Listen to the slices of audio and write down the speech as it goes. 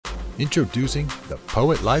Introducing the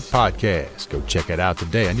Poet Life Podcast. Go check it out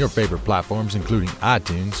today on your favorite platforms, including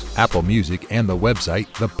iTunes, Apple Music, and the website,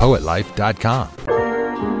 thepoetlife.com.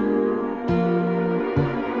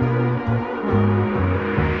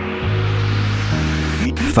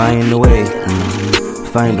 Find a way,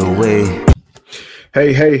 find a way.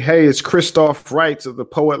 Hey, it's Christoph Wrights of the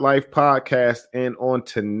Poet Life Podcast. And on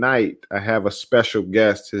tonight, I have a special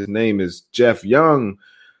guest. His name is Jeff Young,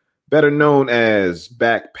 better known as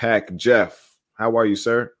Backpack Jeff. How are you,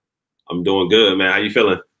 sir? I'm doing good, man. How you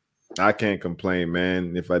feeling? I can't complain,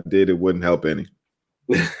 man. If I did, it wouldn't help any.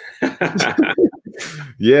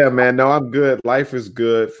 Yeah, man. No, I'm good. Life is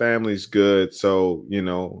good. Family's good. So,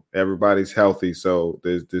 everybody's healthy. So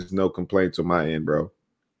there's no complaints on my end, bro.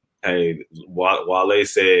 Hey, Wale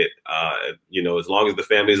said, as long as the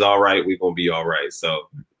family's all right, we're going to be all right. So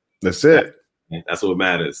that's it. That's what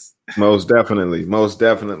matters. Most definitely,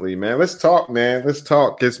 man. Let's talk, man. Let's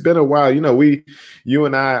talk. It's been a while. You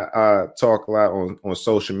and I talk a lot on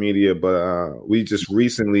social media, but we just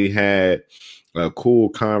recently had a cool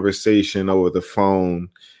conversation over the phone,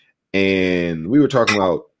 and we were talking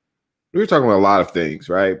about a lot of things,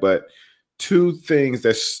 right? But two things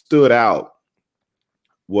that stood out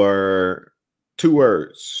were two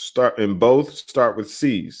words. Start with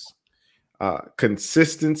C's.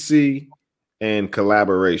 Consistency and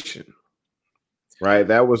collaboration, right?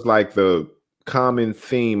 That was like the common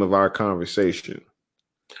theme of our conversation.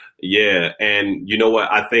 Yeah. And you know what?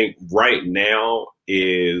 I think right now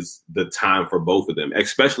is the time for both of them,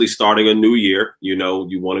 especially starting a new year. You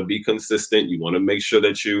want to be consistent. You want to make sure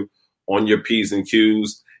that you on your P's and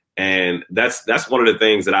Q's. And that's one of the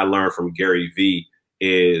things that I learned from Gary Vee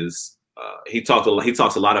is he talks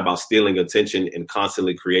a lot about stealing attention and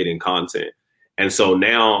constantly creating content. And so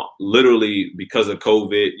now, literally, because of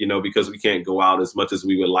COVID, because we can't go out as much as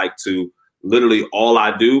we would like to, literally all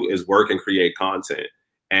I do is work and create content.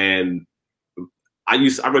 And I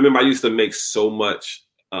remember I used to make so much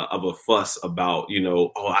of a fuss about,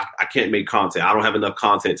 I can't make content. I don't have enough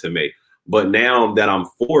content to make. But now that I'm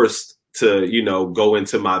forced to, go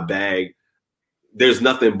into my bag, there's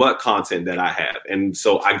nothing but content that I have. And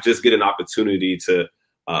so I just get an opportunity to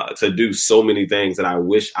do so many things that I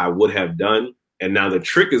wish I would have done. And now the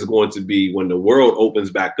trick is going to be when the world opens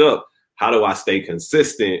back up, how do I stay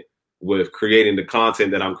consistent with creating the content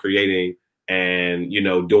that I'm creating and,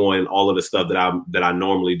 doing all of the stuff that I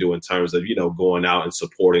normally do in terms of, going out and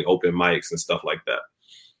supporting open mics and stuff like that.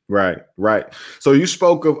 Right. So you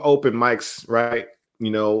spoke of open mics, right?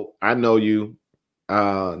 I know you.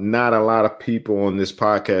 Not a lot of people on this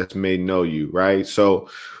podcast may know you, right? So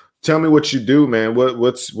tell me what you do, man.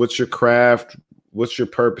 What's your craft? What's your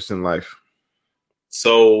purpose in life?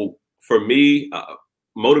 So for me,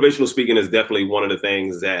 motivational speaking is definitely one of the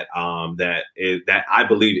things that I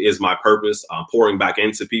believe is my purpose. Pouring back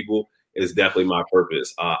into people is definitely my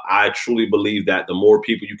purpose. I truly believe that the more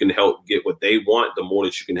people you can help get what they want, the more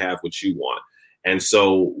that you can have what you want. And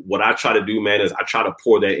so what I try to do, man, is I try to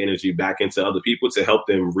pour that energy back into other people to help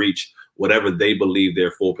them reach whatever they believe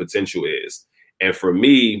their full potential is. And for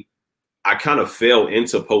me, I kind of fell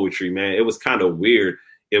into poetry, man. It was kind of weird.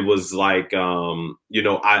 It was like, I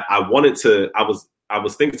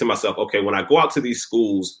was thinking to myself, okay, when I go out to these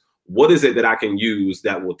schools, what is it that I can use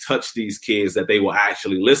that will touch these kids that they will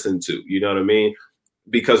actually listen to? You know what I mean?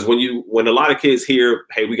 Because when a lot of kids hear,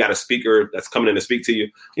 hey, we got a speaker that's coming in to speak to you,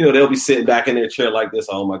 they'll be sitting back in their chair like this.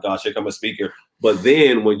 Oh my gosh, here come a speaker. But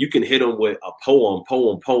then when you can hit them with a poem,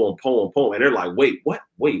 and they're like, wait, what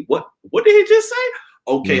did he just say?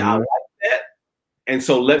 Okay, I like that. And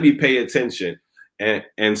so let me pay attention.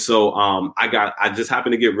 And so I just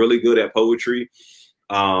happened to get really good at poetry.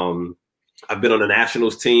 I've been on the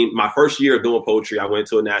nationals team. My first year of doing poetry, I went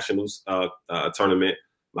to a nationals tournament.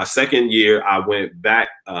 My second year, I went back.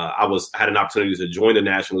 I had an opportunity to join the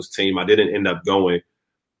nationals team. I didn't end up going.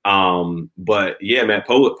 But yeah, man,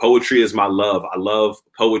 poetry is my love. I love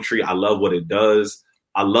poetry. I love what it does.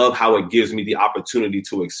 I love how it gives me the opportunity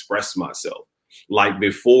to express myself. Like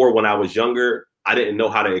before, when I was younger, I didn't know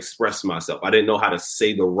how to express myself. I didn't know how to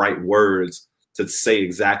say the right words to say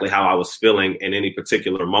exactly how I was feeling in any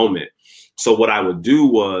particular moment. So what I would do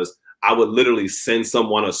was I would literally send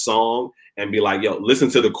someone a song and be like, yo, listen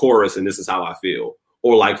to the chorus and this is how I feel.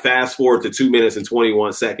 Or like fast forward to 2 minutes and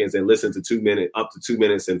 21 seconds and listen to up to 2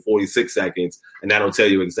 minutes and 46 seconds. And that'll tell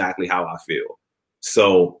you exactly how I feel.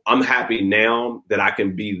 So I'm happy now that I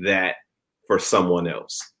can be that for someone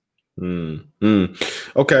else.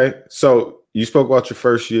 Okay. So you spoke about your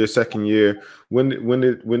first year, second year. When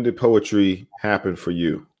did poetry happen for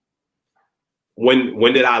you?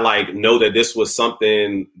 When did I know that this was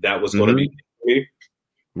something that was going to be for me?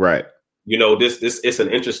 Right. You know, this it's an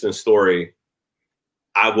interesting story.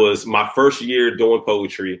 My first year doing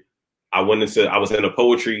poetry. I was in a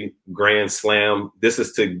poetry grand slam. This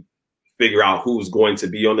is to figure out who's going to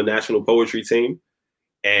be on the national poetry team.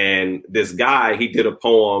 And this guy, he did a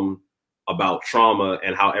poem about trauma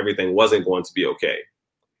and how everything wasn't going to be okay.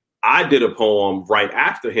 I did a poem right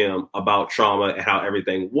after him about trauma and how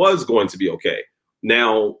everything was going to be okay.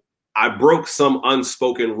 Now, I broke some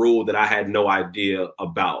unspoken rule that I had no idea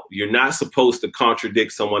about. You're not supposed to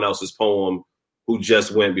contradict someone else's poem who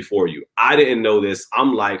just went before you. I didn't know this.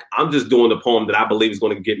 I'm just doing the poem that I believe is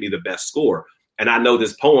going to get me the best score. And I know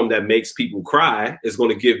this poem that makes people cry is going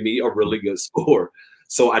to give me a really good score.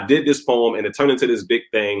 So I did this poem and it turned into this big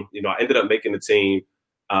thing. You know, I ended up making the team.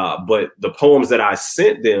 But the poems that I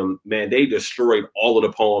sent them, man, they destroyed all of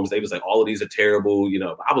the poems. They was like, all of these are terrible. You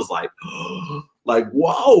know, I was like,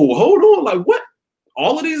 whoa, hold on. Like, what?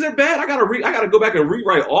 All of these are bad? I gotta go back and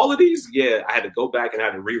rewrite all of these? Yeah, I had to go back and I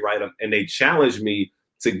had to rewrite them. And they challenged me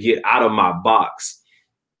to get out of my box.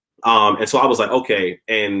 And so I was like, okay.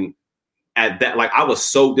 And at that, like, I was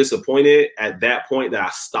so disappointed at that point that I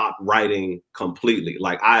stopped writing completely.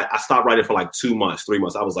 Like I stopped writing for like 2 months, 3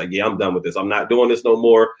 months. I was like, yeah, I'm done with this. I'm not doing this no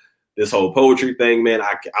more. This whole poetry thing, man.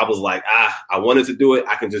 I was like, I wanted to do it.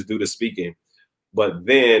 I can just do the speaking. But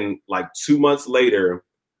then like 2 months later,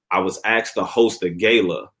 I was asked to host a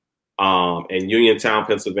gala in Uniontown,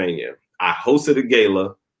 Pennsylvania. I hosted a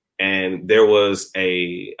gala and there was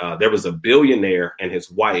a billionaire and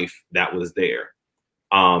his wife that was there.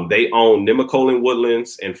 They own Nemacolin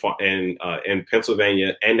Woodlands in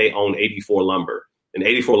Pennsylvania, and they own 84 Lumber. And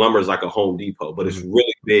 84 Lumber is like a Home Depot, but it's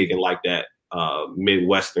really big in like that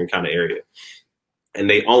Midwestern kind of area. And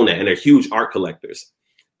they own it, and they're huge art collectors.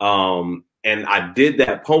 And I did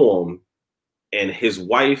that poem, and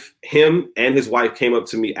him and his wife came up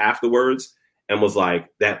to me afterwards and was like,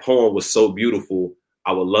 that poem was so beautiful.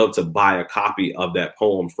 I would love to buy a copy of that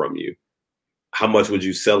poem from you. How much would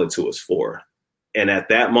you sell it to us for? And at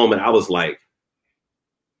that moment, I was like,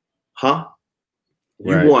 huh?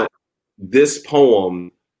 You want this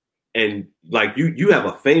poem? And like, you have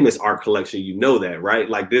a famous art collection. You know that, right?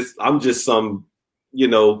 Like this, I'm just some,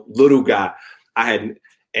 little guy. And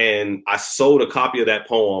I sold a copy of that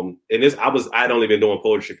poem. And I'd only been doing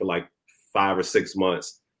poetry for like 5 or 6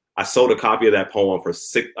 months. I sold a copy of that poem for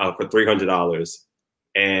 $300.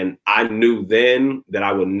 And I knew then that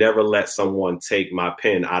I would never let someone take my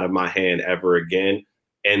pen out of my hand ever again.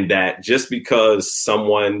 And that just because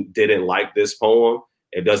someone didn't like this poem,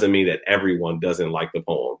 it doesn't mean that everyone doesn't like the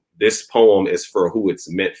poem. This poem is for who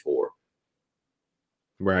it's meant for.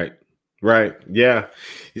 Right. Yeah.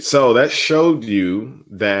 So that showed you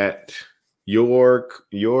that your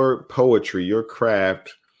poetry, your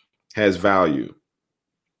craft has value.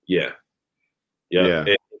 Yeah.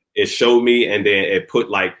 It showed me, and then it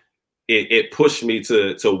pushed me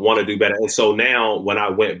to want to do better. And so now when I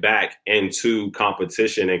went back into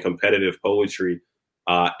competition and competitive poetry,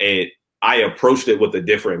 I approached it with a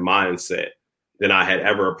different mindset than I had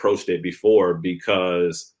ever approached it before,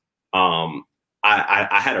 because I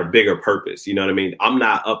had a bigger purpose. You know what I mean? I'm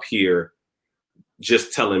not up here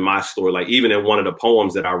just telling my story. Like even in one of the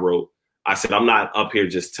poems that I wrote, I said, I'm not up here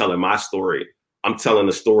just telling my story. I'm telling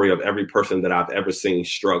the story of every person that I've ever seen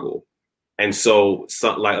struggle. And so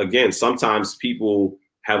sometimes people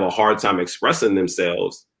have a hard time expressing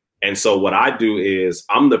themselves. And so what I do is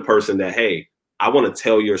I'm the person that, hey, I want to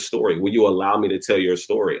tell your story. Will you allow me to tell your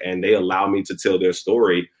story? And they allow me to tell their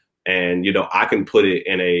story. And, I can put it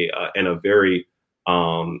in a very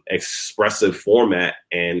expressive format,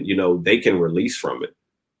 and, they can release from it.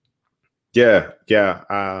 Yeah.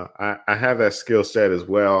 I have that skill set as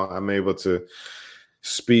well. I'm able to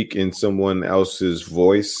speak in someone else's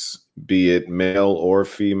voice, be it male or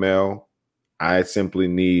female. I simply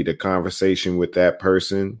need a conversation with that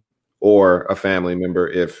person or a family member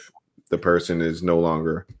if the person is no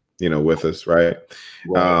longer, with us. Right.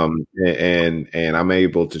 And I'm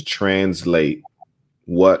able to translate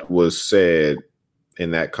what was said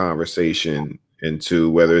in that conversation into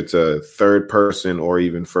whether it's a third person or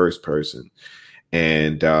even first person.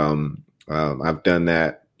 And I've done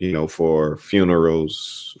that, for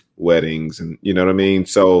funerals, weddings, and you know what I mean?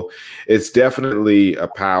 So it's definitely a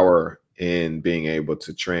power in being able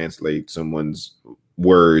to translate someone's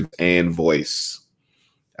words and voice.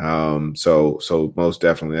 So most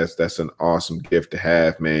definitely that's an awesome gift to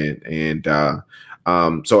have, man. And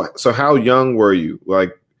so how young were you?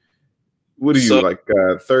 Like, what are you,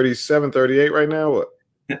 37, 38 right now? What?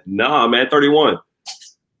 Nah, man, 31.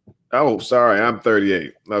 Oh, sorry, I'm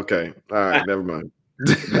 38. Okay, all right, never mind.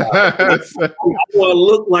 I want to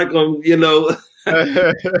look like I'm,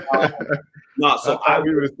 No, so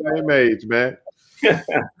we were the same age, man.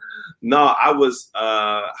 No, I was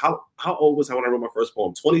how old was I when I wrote my first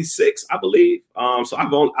poem? 26, I believe. So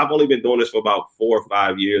I've only been doing this for about 4 or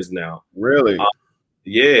 5 years now. Really?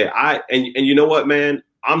 Yeah. And you know what, man?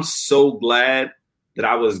 I'm so glad that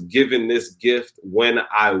I was given this gift when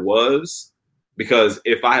I was, because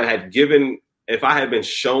if I had been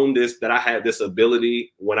shown this, that I had this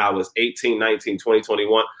ability when I was 18, 19, 20,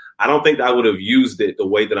 21, I don't think I would have used it the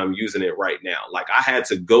way that I'm using it right now. Like, I had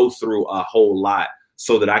to go through a whole lot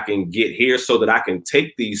so that I can get here, so that I can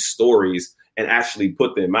take these stories and actually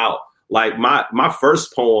put them out. Like, my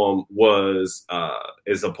first poem is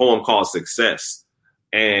a poem called Success.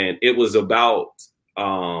 And it was about,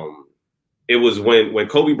 it was when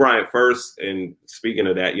Kobe Bryant first, and speaking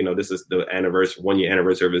of that, this is the 1 year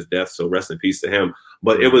anniversary of his death. So rest in peace to him.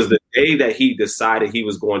 But it was the day that he decided he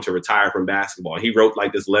was going to retire from basketball. He wrote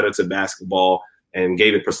like this letter to basketball and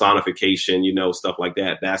gave it personification, stuff like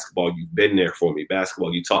that. Basketball, you've been there for me.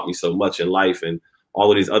 Basketball, you taught me so much in life, and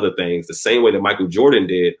all of these other things, the same way that Michael Jordan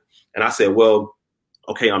did. And I said, well,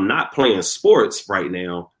 okay, I'm not playing sports right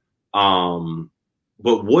now.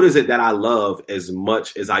 But what is it that I love as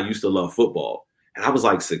much as I used to love football? And I was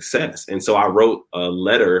like, success. And so I wrote a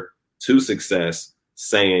letter to Success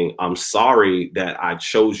saying, I'm sorry that I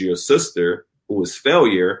chose your sister, who was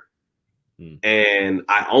failure. And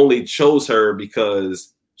I only chose her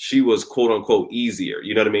because she was quote unquote easier.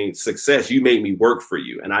 You know what I mean? Success, you made me work for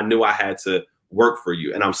you. And I knew I had to work for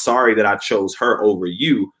you. And I'm sorry that I chose her over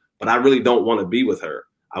you, but I really don't want to be with her.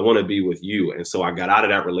 I want to be with you. And so I got out of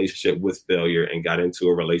that relationship with failure and got into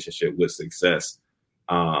a relationship with success.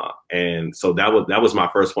 And so that was my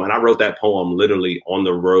first one. And I wrote that poem literally on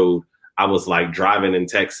the road. I was like driving in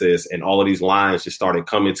Texas, and all of these lines just started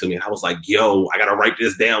coming to me. And I was like, yo, I got to write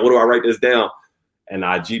this down. What do I write this down? And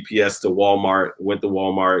I GPSed to Walmart, went to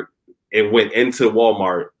Walmart, and went into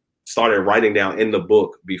Walmart, started writing down in the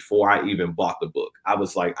book before I even bought the book. I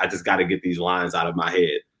was like, I just got to get these lines out of my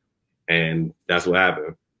head. And that's what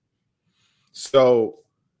happened. So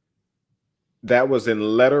that was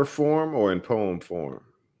in letter form or in poem form?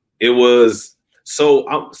 It was.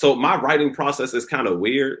 So my writing process is kind of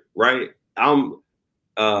weird, right? I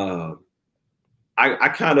kind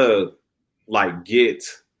of like get,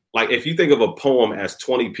 like, if you think of a poem as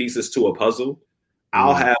 20 pieces to a puzzle,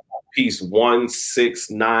 I'll have piece 1, 6,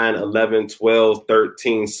 9, 11, 12,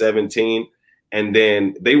 13, 17. And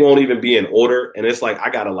then they won't even be in order. And it's like, I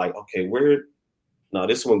got to like, okay,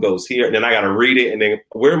 this one goes here. And then I got to read it. And then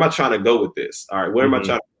where am I trying to go with this? All right, where am I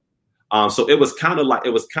trying to? So it was kind of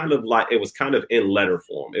in letter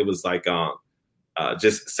form. It was like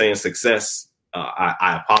just saying success.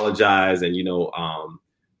 I apologize. And,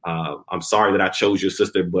 I'm sorry that I chose your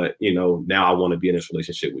sister, but, now I want to be in this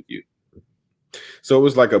relationship with you. So it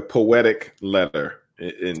was like a poetic letter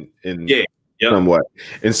in yeah. Yep. Somewhat.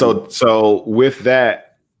 And so with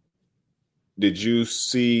that, did you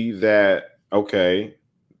see that, okay,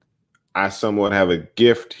 I somewhat have a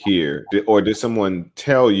gift here? Or did someone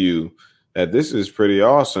tell you that this is pretty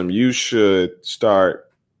awesome, you should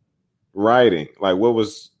start writing? Like, what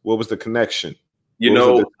was the connection? It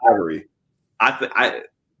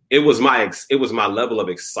was my level of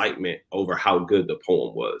excitement over how good the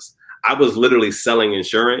poem was. I was literally selling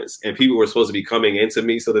insurance, and people were supposed to be coming into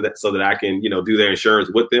me so that I can, do their insurance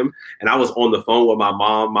with them. And I was on the phone with my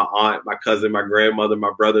mom, my aunt, my cousin, my grandmother, my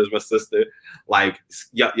brothers, my sister. Like,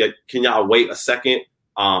 yeah, can y'all wait a second?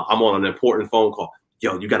 I'm on an important phone call.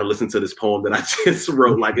 Yo, you got to listen to this poem that I just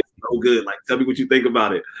wrote. Like, it's so good. Like, tell me what you think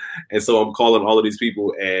about it. And so I'm calling all of these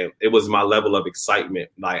people, and it was my level of excitement.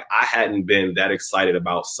 Like, I hadn't been that excited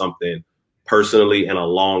about something personally in a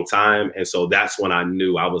long time. And so that's when I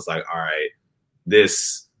knew. I was like, all right,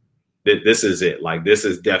 this is it. Like, this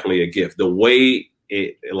is definitely a gift. The way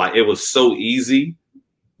it was so easy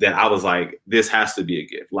that I was like, this has to be a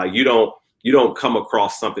gift. Like, you don't come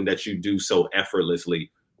across something that you do so effortlessly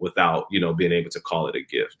without, being able to call it a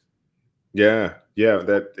gift. Yeah,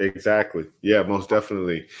 that exactly. Yeah, most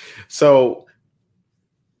definitely. So,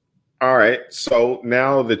 all right. So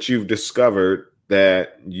now that you've discovered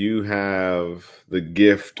that you have the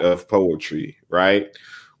gift of poetry, right?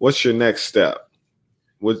 What's your next step?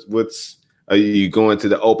 Are you going to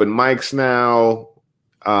the open mics now?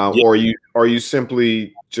 Or are you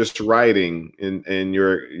simply just writing and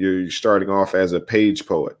you're starting off as a page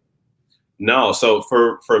poet? No. So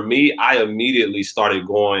for me, I immediately started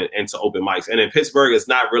going into open mics. And in Pittsburgh, it's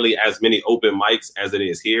not really as many open mics as it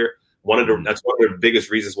is here. That's one of the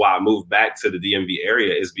biggest reasons why I moved back to the DMV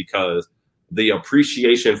area, is because the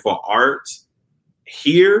appreciation for art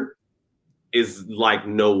here is like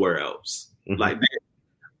nowhere else. Like,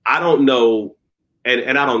 I don't know,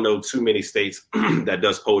 and I don't know too many states that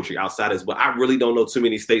does poetry outside this, but I really don't know too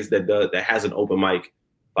many states that has an open mic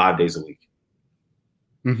 5 days a week.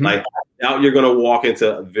 Mm-hmm. Like, now you're gonna walk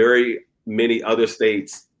into very many other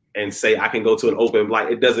states and say I can go to an open,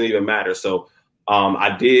 like, it doesn't even matter. So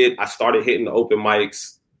I started hitting the open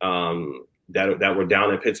mics that were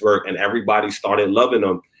down in Pittsburgh, and everybody started loving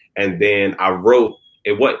them. And then I wrote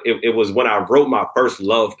it. It was when I wrote my first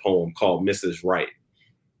love poem called Mrs. Right.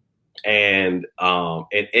 And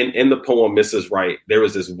in the poem Mrs. Right, there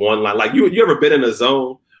was this one line. Like, you ever been in a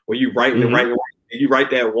zone where you write and write and you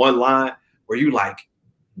write that one line where you like,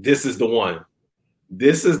 this is the one.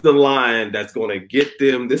 This is the line that's going to get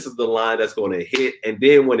them. This is the line that's going to hit. And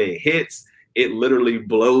then when it hits, it literally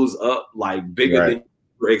blows up like bigger than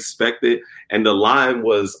you expected. And the line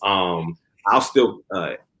was, I'll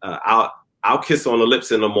kiss on the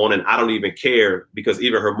lips in the morning. I don't even care, because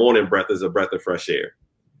even her morning breath is a breath of fresh air.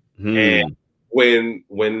 And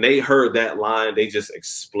when they heard that line, they just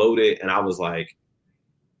exploded. And I was like,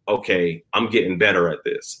 okay, I'm getting better at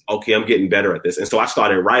this. Okay, I'm getting better at this. And so I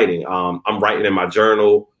started writing. I'm writing in my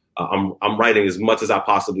journal. I'm writing as much as I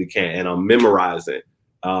possibly can, and I'm memorizing.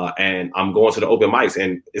 And I'm going to the open mics,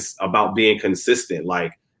 and it's about being consistent.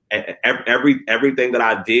 Like, everything that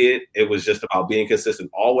I did, it was just about being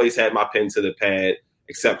consistent. Always had my pen to the pad,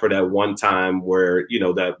 except for that one time where,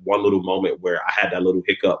 that one little moment where I had that little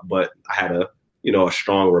hiccup, but I had a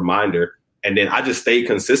strong reminder. And then I just stayed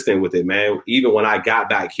consistent with it, man. Even when I got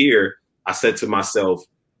back here, I said to myself,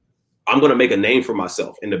 I'm going to make a name for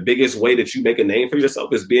myself. And the biggest way that you make a name for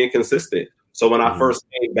yourself is being consistent. So when I first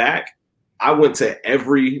came back, I went to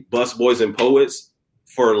every Busboys and Poets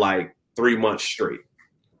for like 3 months straight,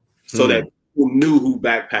 so that people knew who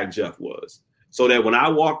Backpack Jeff was. So that when I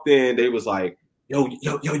walked in, they was like, yo,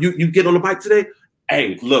 you get on the bike today?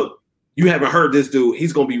 Hey, look, you haven't heard this dude.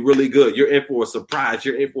 He's going to be really good. You're in for a surprise.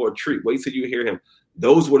 You're in for a treat. Wait till you hear him.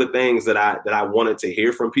 Those were the things that I wanted to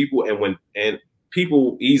hear from people. And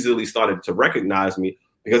people easily started to recognize me,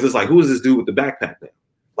 because it's like, who is this dude with the backpack now?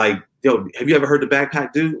 Like, yo, have you ever heard the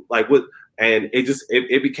backpack dude? Like, what? And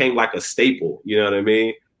it became like a staple. You know what I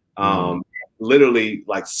mean? Literally,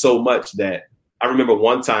 like, so much that I remember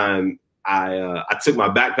one time I took my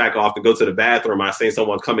backpack off to go to the bathroom. I seen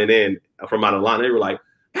someone coming in from out of line. They were like,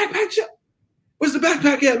 backpack, where's the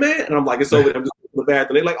backpack at, man? And I'm like, it's over there. I'm just in the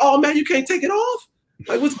bathroom. They're like, oh, man, you can't take it off?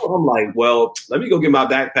 Like, what's going on? I'm like, well, let me go get my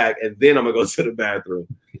backpack, and then I'm going to go to the bathroom.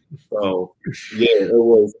 So, yeah,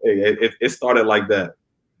 it started like that.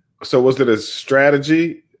 So was it a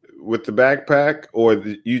strategy with the backpack, or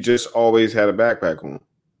you just always had a backpack on?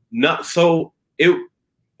 No, so it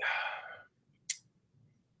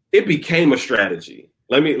became a strategy.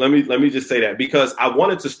 Let me just say that, because I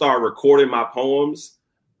wanted to start recording my poems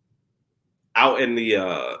out in the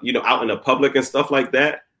out in the public and stuff like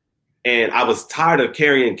that. And I was tired of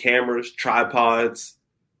carrying cameras, tripods,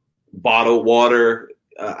 bottled water.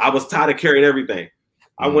 I was tired of carrying everything.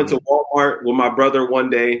 I went to Walmart with my brother one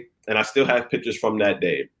day, and I still have pictures from that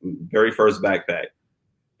day, very first backpack.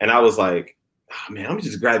 And I was like, oh, man, I'm gonna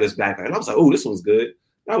just grab this backpack. And I was like, oh, this one's good.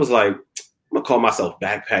 And I was like, I'm gonna call myself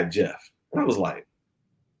Backpack Jeff. And I was like,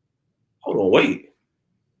 hold on, wait.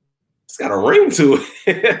 It's got a ring to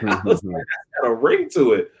it. I was like, it's got a ring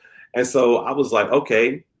to it. And so I was like,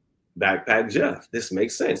 okay, Backpack Jeff, this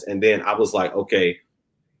makes sense. And then I was like, okay,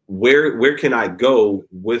 where can I go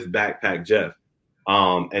with Backpack Jeff?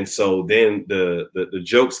 And so then the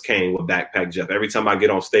jokes came with Backpack Jeff. Every time I get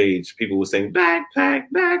on stage, people would sing backpack,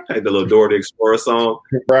 the little Dora the Explorer song.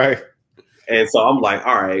 Right. And so I'm like,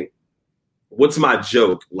 all right, what's my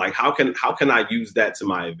joke? Like, how can I use that to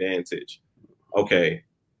my advantage? Okay,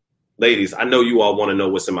 ladies, I know you all want to know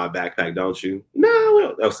what's in my backpack, don't you?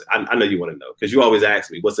 No, I know you want to know, because you always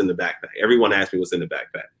ask me what's in the backpack. Everyone asks me what's in the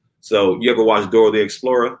backpack. So you ever watch Dora the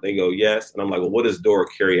Explorer? They go, yes. And I'm like, well, what does Dora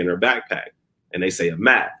carry in her backpack? And they say a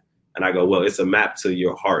map. And I go, well, it's a map to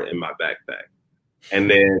your heart in my backpack. And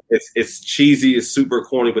then it's cheesy, it's super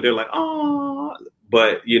corny, but they're like, oh,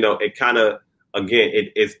 but it kind of, again,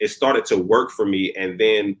 it started to work for me. And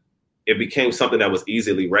then it became something that was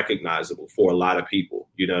easily recognizable for a lot of people.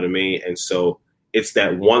 You know what I mean? And so it's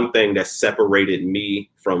that one thing that separated me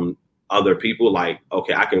from other people. Like,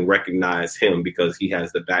 okay, I can recognize him because he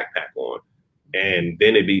has the backpack on. And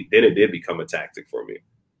then it did become a tactic for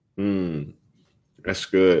me. That's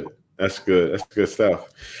good. That's good. That's good stuff.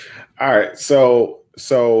 All right. So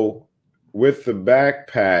with the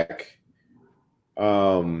backpack,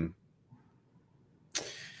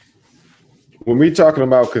 when we're talking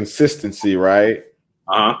about consistency, right?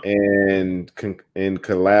 And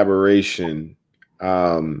collaboration,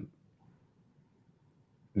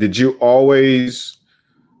 did you always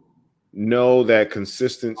know that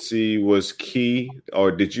consistency was key,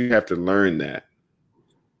 or did you have to learn that?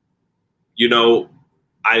 You know,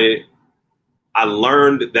 I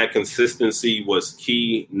learned that consistency was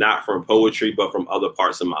key, not from poetry, but from other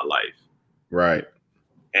parts of my life. Right.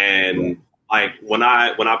 And like when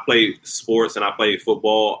I played sports and I played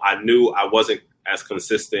football, I knew I wasn't as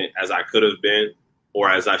consistent as I could have been or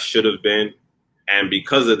as I should have been. And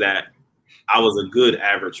because of that, I was a good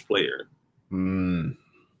average player. Mm.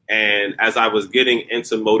 And as I was getting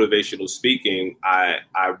into motivational speaking, I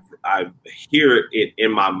hear it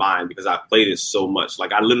in my mind because I played it so much.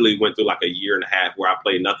 Like I literally went through like a year and a half where I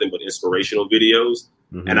played nothing but inspirational videos.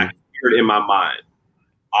 Mm-hmm. And I hear it in my mind.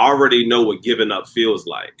 I already know what giving up feels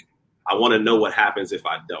like. I want to know what happens if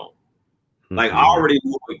I don't. Mm-hmm. Like I already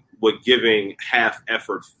know what giving half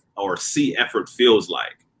effort or C effort feels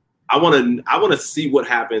like. I want to see what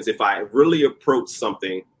happens if I really approach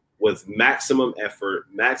something with maximum effort,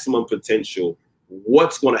 maximum potential.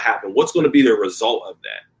 What's going to happen? What's going to be the result of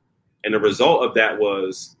that? And the result of that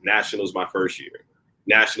was Nationals my first year,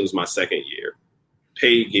 Nationals my second year,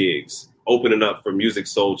 paid gigs, opening up for Musiq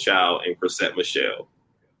Soulchild and Chrisette Michele.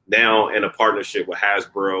 Now in a partnership with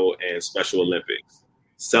Hasbro and Special Olympics,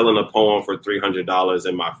 selling a poem for $300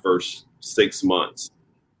 in my first 6 months.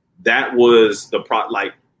 That was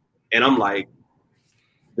and I'm like,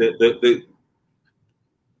 the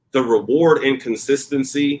reward in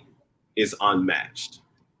consistency is unmatched.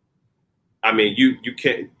 I mean, you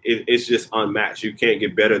can't. It's just unmatched. You can't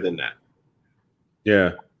get better than that.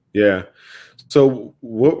 Yeah, yeah. So,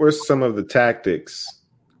 what were some of the tactics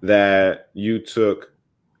that you took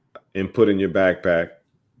and put in your backpack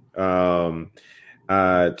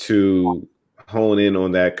to hone in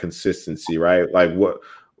on that consistency? Right, like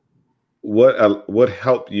what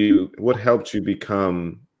helped you? What helped you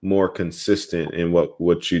become more consistent in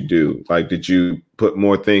what you do? Like, did you put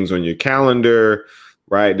more things on your calendar?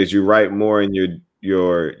 Right? Did you write more in your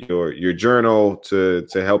journal to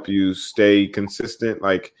help you stay consistent?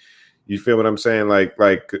 Like, you feel what I'm saying? Like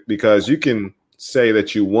because you can say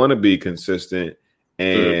that you want to be consistent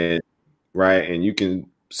and right, and you can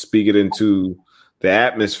speak it into the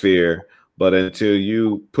atmosphere, but until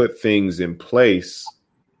you put things in place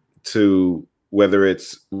to whether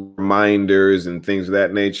it's reminders and things of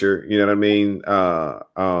that nature, you know what I mean?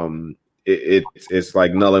 It's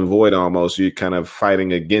like null and void almost. You're kind of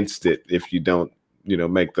fighting against it if you don't,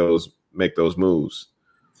 make those moves.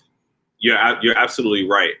 You're absolutely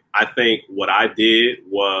right. I think what I did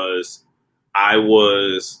was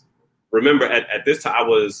remember at this time, I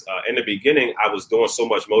was in the beginning, I was doing so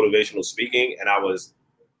much motivational speaking and I was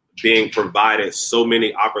being provided so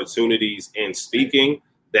many opportunities in speaking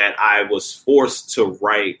that I was forced to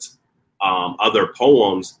write other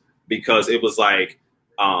poems because it was like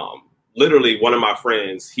literally one of my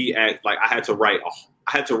friends, I had to write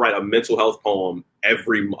a mental health poem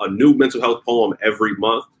a new mental health poem every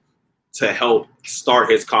month to help start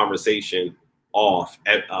his conversation off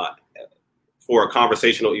for a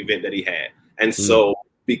conversational event that he had. And so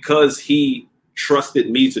because he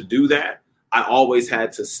trusted me to do that, I always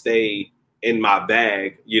had to stay in my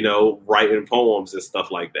bag, writing poems and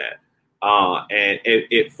stuff like that. And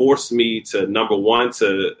it forced me to, number one,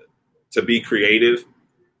 to be creative,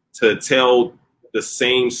 to tell the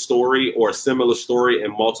same story or a similar story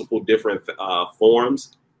in multiple different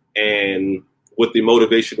forms. And with the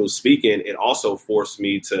motivational speaking, it also forced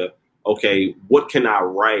me to, okay, what can I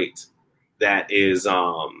write that is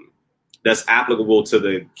that's applicable to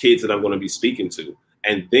the kids that I'm going to be speaking to?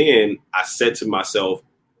 And then I said to myself,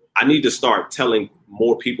 I need to start telling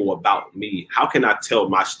more people about me. How can I tell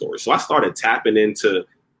my story? So I started tapping into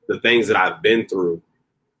the things that I've been through.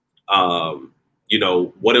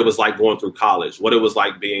 What it was like going through college, what it was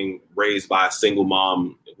like being raised by a single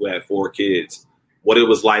mom who had 4 kids, what it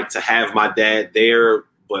was like to have my dad there,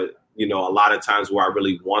 but, a lot of times where I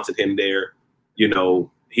really wanted him there,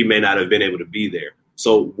 he may not have been able to be there.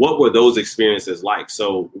 So what were those experiences like?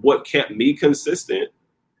 So what kept me consistent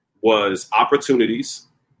was opportunities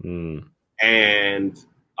and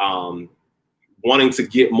wanting to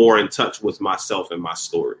get more in touch with myself and my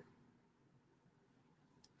story.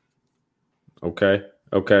 Okay.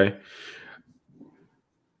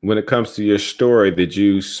 When it comes to your story, did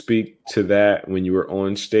you speak to that when you were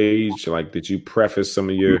on stage? Like, did you preface some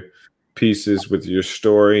of your pieces with your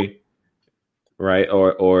story, right?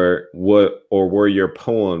 Or were your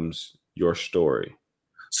poems your story?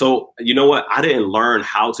 So, you know what? I didn't learn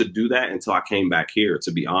how to do that until I came back here,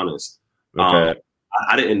 to be honest. Okay.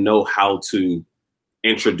 I didn't know how to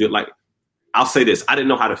introduce, I'll say this. I didn't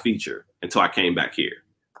know how to feature until I came back here.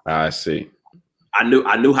 I see. I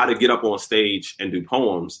knew how to get up on stage and do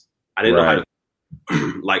poems. I didn't know how to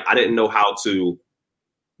I didn't know how to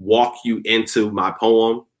walk you into my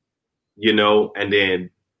poem, you know, and then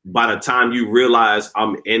by the time you realize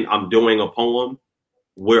I'm doing a poem,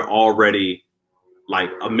 we're already like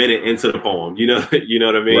a minute into the poem, you know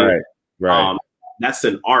what I mean? Right. That's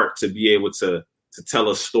an art to be able to tell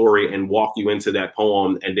a story and walk you into that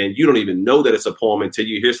poem. And then you don't even know that it's a poem until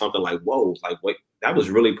you hear something like, whoa, like, wait, that was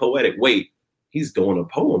really poetic. Wait, he's doing a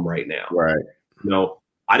poem right now. Right. You know,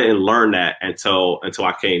 I didn't learn that until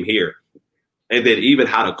I came here. And then even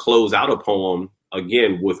how to close out a poem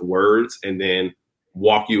again with words and then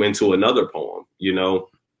walk you into another poem, you know,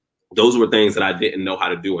 those were things that I didn't know how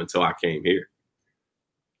to do until I came here.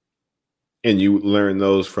 And you learned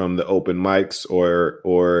those from the open mics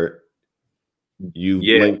or you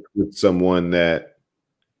linked with someone that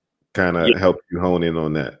kind of helped you hone in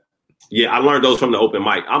on that? Yeah, I learned those from the open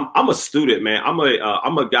mic. I'm a student, man. I'm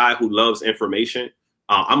a guy who loves information.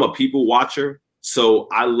 I'm a people watcher. So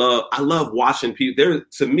I love watching people.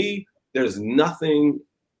 To me, there's nothing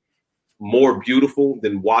more beautiful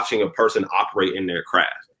than watching a person operate in their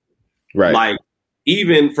craft. Right. Like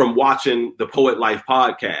even from watching the Poet Life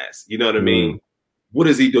podcast, you know what I mean? What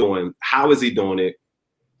is he doing? How is he doing it?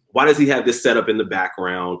 Why does he have this set up in the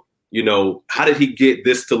background? You know, how did he get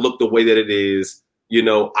this to look the way that it is? You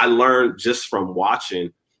know, I learned just from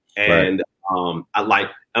watching. And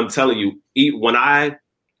I'm telling you,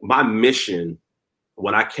 my mission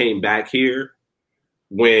when I came back here,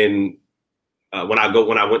 when I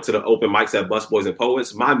went to the open mics at Busboys and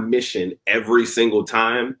Poets, my mission every single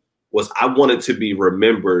time was I wanted to be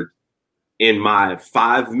remembered in my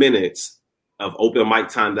 5 minutes of open mic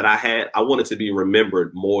time that I had. I wanted to be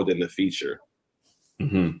remembered more than the feature.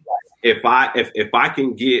 Mm-hmm. If I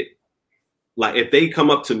can get, like, if they come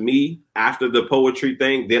up to me after the poetry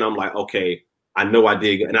thing, then I'm like, okay, I know I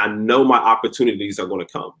did, and I know my opportunities are going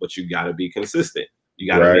to come, but you got to be consistent. You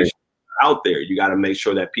got to make sure you're out there. You got to make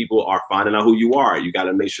sure that people are finding out who you are. You got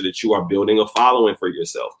to make sure that you are building a following for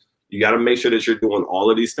yourself. You got to make sure that you're doing all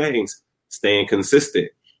of these things, staying consistent.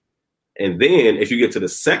 And then if you get to the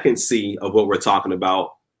second C of what we're talking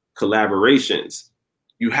about, collaborations,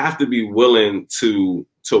 you have to be willing to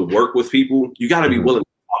work with people. You got to be willing to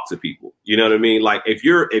talk to people. You know what I mean? Like if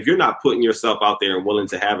you're not putting yourself out there and willing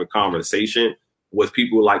to have a conversation with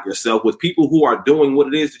people like yourself, with people who are doing what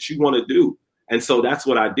it is that you want to do. And so that's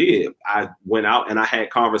what I did. I went out and I had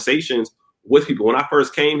conversations with people. When I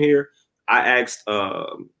first came here, I asked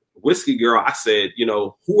Whiskey Girl, I said, you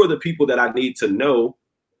know, who are the people that I need to know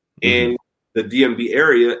in the DMV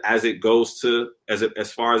area as it goes to, as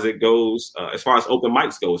far as open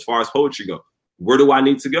mics go, as far as poetry go, where do I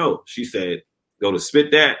need to go? She said, go to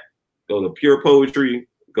Spit That, go to Pure Poetry,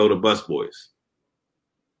 go to Busboys.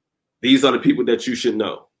 These are the people that you should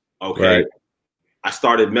know. Okay. Right. I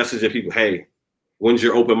started messaging people, hey, when's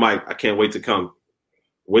your open mic? I can't wait to come.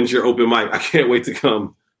 When's your open mic? I can't wait to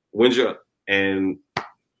come. And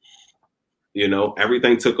you know,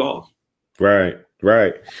 everything took off. Right.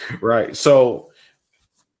 So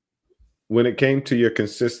when it came to your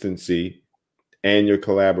consistency and your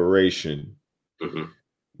collaboration,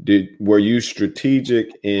 were you strategic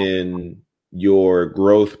in your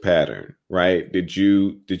growth pattern? Right? Did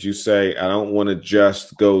you say, I don't want to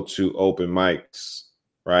just go to open mics,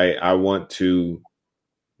 right? I want to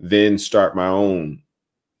then start my own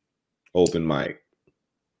open mic.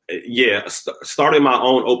 Yeah, starting my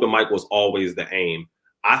own open mic was always the aim.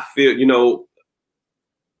 I feel, you know,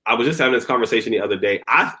 I was just having this conversation the other day.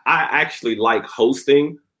 I actually like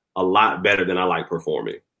hosting a lot better than I like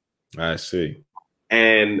performing. I see.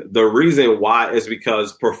 And the reason why is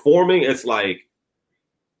because performing, it's like,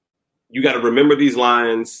 you got to remember these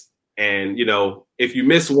lines. And, you know, if you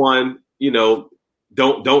miss one, you know,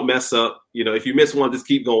 don't mess up. You know, if you miss one, just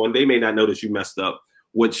keep going. They may not know that you messed up,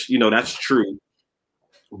 which, you know, that's true.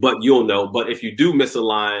 But you'll know. But if you do miss a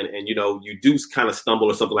line and, you know, you do kind of stumble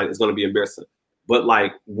or something like that, it's going to be embarrassing. But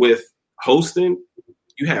like with hosting,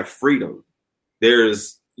 you have freedom.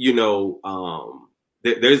 There's, you know,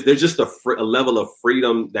 there's just a level of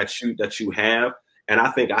freedom that you have. And I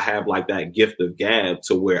think I have like that gift of gab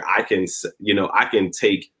to where I can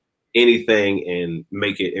take anything and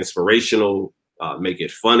make it inspirational, make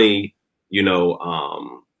it funny,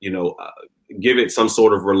 give it some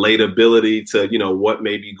sort of relatability to, you know, what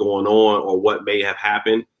may be going on or what may have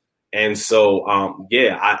happened. And so,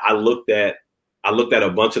 I looked at a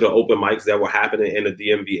bunch of the open mics that were happening in the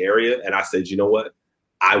DMV area. And I said, you know what?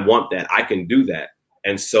 I want that. I can do that.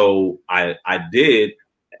 And so I did.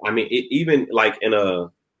 I mean, even like I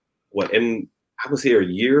was here a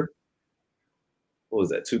year. what was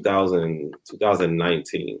that,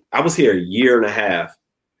 2019. I was here a year and a half,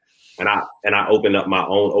 and I opened up my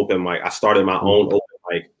own open mic. I started my own open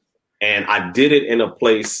mic, and I did it in a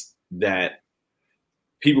place that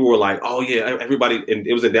people were like, "Oh yeah, everybody." And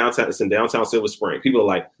it was in downtown. It's in downtown Silver Spring. People are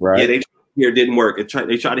like, "Yeah, they tried to hear it didn't work.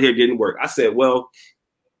 They tried to hear it didn't work." I said, "Well,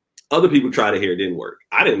 other people tried to hear it didn't work.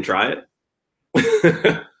 I didn't try it.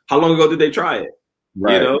 How long ago did they try it?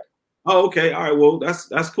 Right. You know? Oh, okay, all right. Well, that's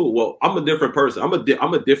cool. Well, I'm a different person. I'm a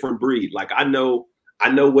different breed. Like I know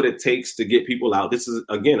what it takes to get people out. This is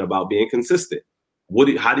again about being consistent.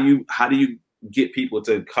 How do you get people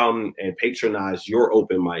to come and patronize your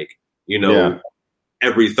open mic? You know,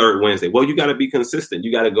 every third Wednesday. Well, you got to be consistent.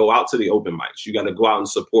 You got to go out to the open mics. You got to go out and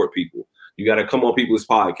support people. You got to come on people's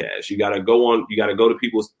podcasts. You got to go to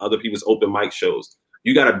other people's open mic shows.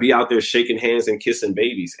 You got to be out there shaking hands and kissing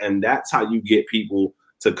babies. And that's how you get people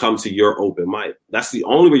to come to your open mic. That's the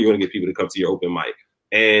only way you're going to get people to come to your open mic.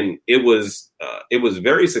 And it was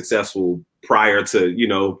very successful prior to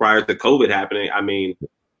COVID happening. I mean,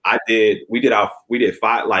 we did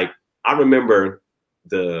 5, like, I remember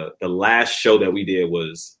the last show that we did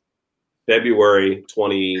was February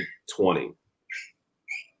 2020.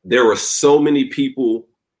 There were so many people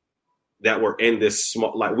that were in this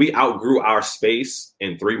small, like we outgrew our space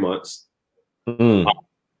in 3 months. And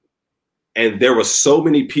there were so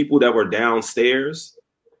many people that were downstairs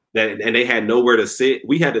and they had nowhere to sit.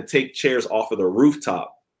 We had to take chairs off of the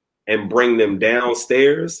rooftop and bring them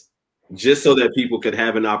downstairs just so that people could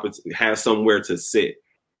have an opportunity, have somewhere to sit.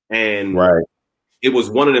 And it was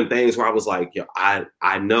one of them things where I was like, yo, I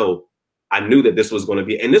knew that this was going to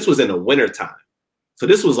be, and this was in the winter time. So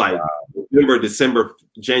this was like November, December,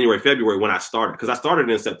 January, February when I started, because I started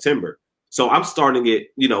in September. So I'm starting it,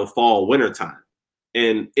 fall, winter time.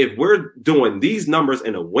 And if we're doing these numbers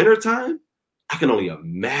in the winter time, I can only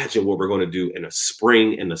imagine what we're going to do in the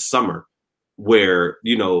spring and the summer where,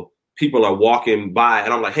 people are walking by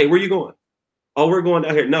and I'm like, hey, where you going? Oh, we're going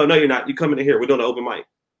down here. No, you're not. You coming in here. We're doing an open mic.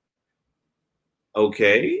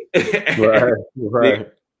 Okay. Right.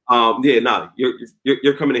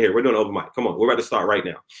 You're coming in here. We're doing an open mic. Come on. We're about to start right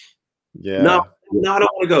now. Yeah. No, I don't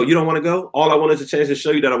want to go. You don't want to go? All I wanted to change to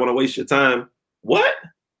show you that I want to waste your time. What?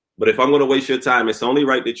 But if I'm going to waste your time, it's only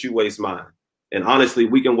right that you waste mine. And honestly,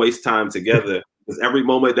 we can waste time together because every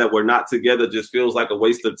moment that we're not together just feels like a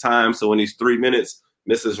waste of time. So in these 3 minutes,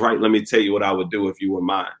 Mrs. Wright, let me tell you what I would do if you were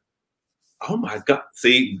mine. Oh my God.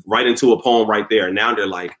 See, right into a poem right there. Now they're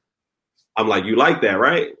like, I'm like, you like that,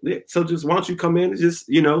 right? Yeah. So just why don't you come in and just,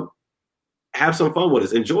 have some fun with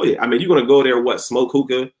us. Enjoy it. I mean, you're going to go there, smoke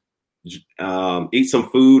hookah, eat some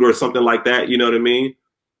food or something like that. You know what I mean?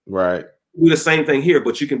 Right. Do the same thing here,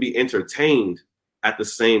 but you can be entertained at the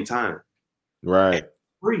same time. Right.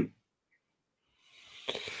 Free.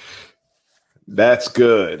 That's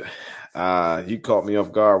good. You caught me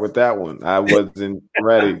off guard with that one. I wasn't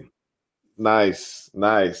ready. Nice.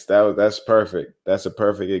 That's perfect. That's a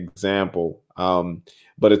perfect example.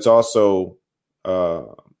 But it's also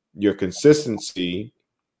your consistency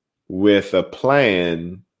with a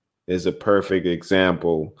plan is a perfect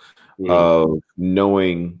example of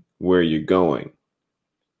knowing where you're going.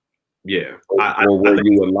 Yeah. Or where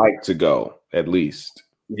you would like to go, at least.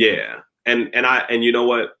 Yeah. And you know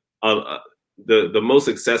what? The most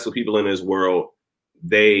successful people in this world,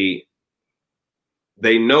 they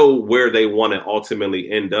know where they want to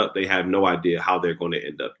ultimately end up. They have no idea how they're going to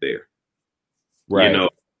end up there. Right.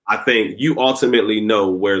 I think you ultimately know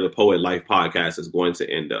where the Poet Life podcast is going to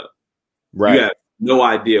end up. Right. You have no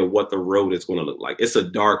idea what the road is going to look like. It's a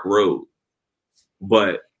dark road,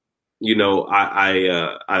 but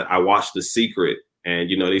I watched The Secret, and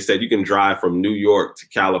they said you can drive from New York to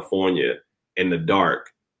California in the dark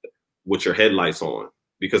with your headlights on,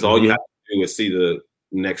 because all you have to do is see the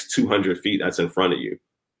next 200 feet that's in front of you.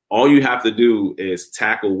 All you have to do is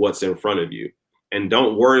tackle what's in front of you, and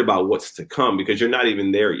don't worry about what's to come, because you're not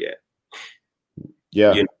even there yet.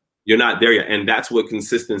 Yeah. You're not there yet. And that's what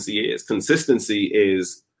consistency is. Consistency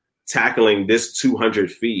is tackling this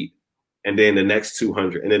 200 feet and then the next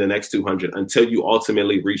 200 and then the next 200 until you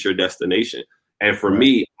ultimately reach your destination. And for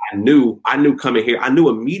me, I knew coming here, I knew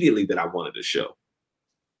immediately that I wanted a show.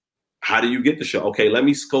 How do you get the show? Okay, let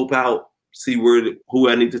me scope out, see who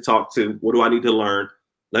I need to talk to. What do I need to learn?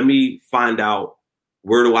 Let me find out,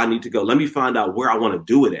 where do I need to go? Let me find out where I want to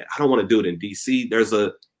do it at. I don't want to do it in DC. There's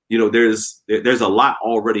a lot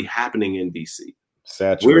already happening in DC.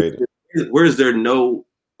 Saturated. Where's there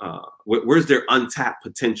untapped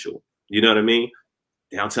potential? You know what I mean?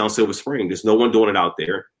 Downtown Silver Spring. There's no one doing it out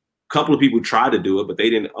there. A couple of people tried to do it, but they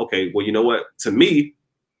didn't. Okay, well, you know what? To me,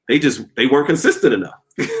 they weren't consistent enough.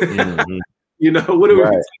 You know, what are we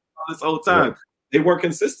Right. talking about this whole time? Right. They weren't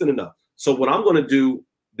consistent enough. So what I'm going to do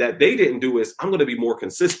that they didn't do is I'm going to be more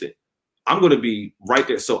consistent. I'm going to be right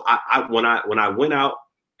there. So when I went out,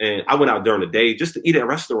 and I went out during the day just to eat at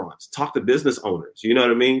restaurants, talk to business owners. You know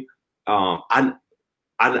what I mean?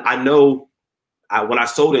 I know when I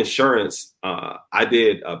sold insurance, I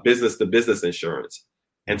did business to business insurance.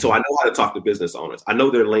 And so I know how to talk to business owners. I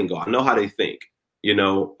know their lingo. I know how they think. You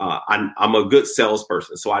know, I'm a good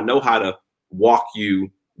salesperson. So I know how to walk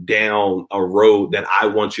you down a road that I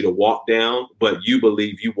want you to walk down, but you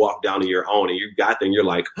believe you walk down on your own, and you got there and you're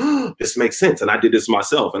like, oh, this makes sense. And I did this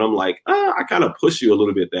myself. And I'm like, I kind of push you a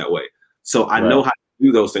little bit that way. So I know how to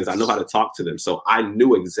do those things. I know how to talk to them. So I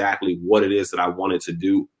knew exactly what it is that I wanted to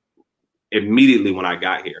do immediately when I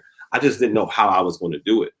got here. I just didn't know how I was going to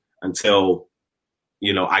do it until,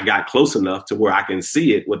 you know, I got close enough to where I can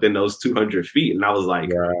see it within those 200 feet. And I was like,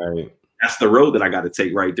 that's the road that I got to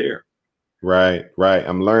take right there. Right.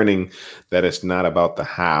 I'm learning that it's not about the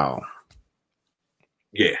how.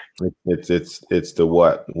 Yeah. It's the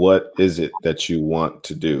what. What is it that you want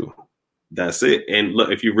to do? That's it. And look,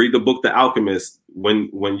 if you read the book, The Alchemist, when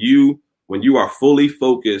you are fully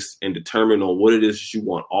focused and determined on what it is that you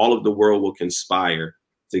want, all of the world will conspire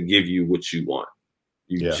to give you what you want.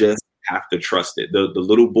 You just have to trust it. The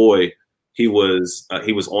little boy, he was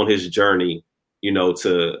on his journey, you know,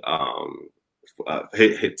 to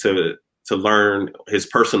learn his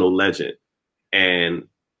personal legend. And,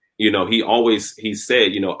 you know, he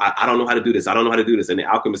said, you know, I don't know how to do this. I don't know how to do this. And the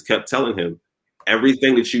alchemist kept telling him,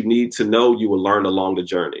 everything that you need to know, you will learn along the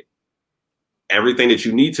journey. Everything that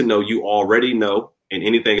you need to know, you already know. And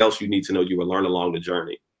anything else you need to know, you will learn along the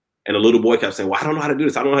journey. And the little boy kept saying, well, I don't know how to do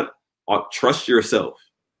this. I don't know how to trust yourself.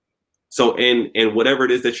 So in whatever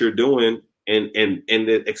it is that you're doing, and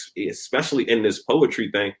especially in this poetry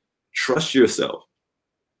thing, trust yourself.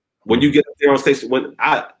 When you get up there on stage,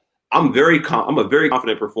 I'm a very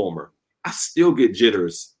confident performer. I still get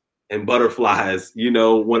jitters and butterflies, you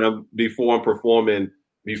know, before I'm performing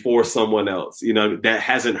before someone else, you know, that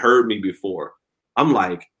hasn't heard me before. I'm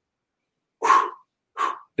like,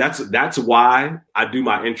 that's why I do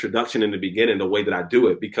my introduction in the beginning the way that I do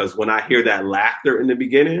it, because when I hear that laughter in the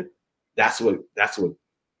beginning, that's what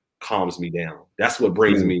calms me down. That's what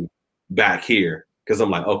brings me back here, because I'm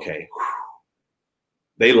like, okay,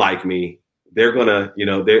 they like me. They're gonna, you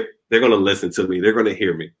know, they're gonna listen to me. They're gonna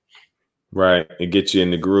hear me. Right. And get you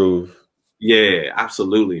in the groove. Yeah,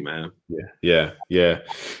 absolutely, man. Yeah.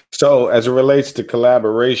 So as it relates to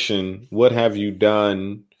collaboration, what have you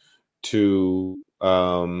done to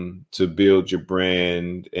build your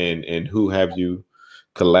brand, and who have you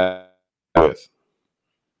collaborated with?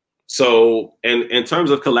 So in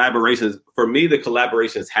terms of collaborations, for me, the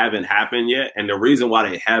collaborations haven't happened yet. And the reason why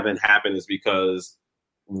they haven't happened is because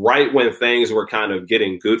right when things were kind of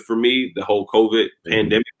getting good for me, the whole COVID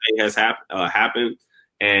pandemic thing has happened.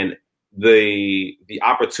 And the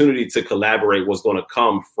opportunity to collaborate was going to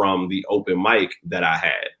come from the open mic that I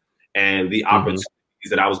had, and the opportunities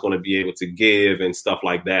that I was going to be able to give and stuff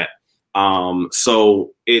like that.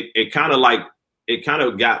 So it kind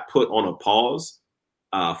of got put on a pause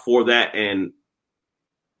for that. And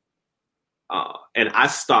I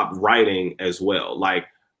stopped writing as well. Like,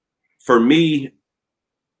 for me,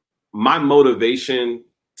 my motivation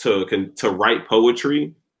to write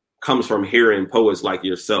poetry comes from hearing poets like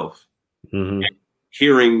yourself, and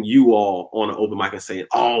hearing you all on an open mic and saying,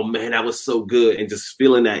 "Oh man, that was so good," and just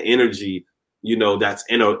feeling that energy, you know, that's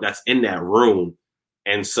in that room.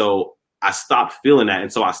 And so I stopped feeling that,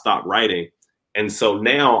 and so I stopped writing. And so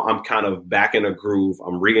now I'm kind of back in a groove.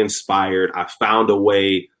 I'm re-inspired. I found a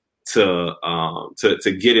way to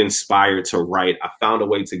get inspired to write. I found a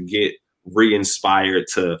way to get re-inspired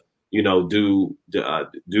to, you know, do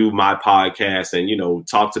my podcast and, you know,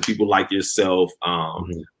 talk to people like yourself.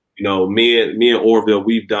 You know, me and Orville,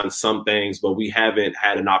 we've done some things, but we haven't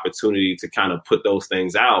had an opportunity to kind of put those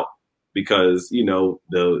things out because, you know,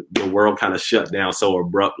 the world kind of shut down so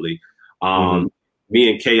abruptly. Me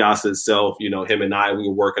and Chaos itself, you know, him and I, we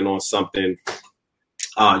were working on something.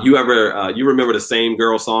 You remember the Same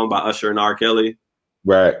Girl song by Usher and R. Kelly?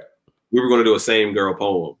 Right. We were going to do a Same Girl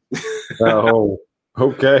poem. Oh,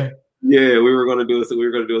 okay. Yeah, we were going to do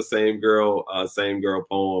a Same Girl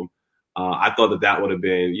poem. I thought that would have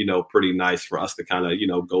been, you know, pretty nice for us to kind of, you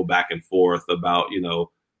know, go back and forth about, you know,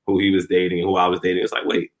 who he was dating and who I was dating. It's like,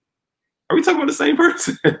 wait, are we talking about the same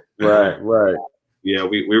person? Right. Yeah,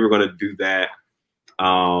 we were going to do that.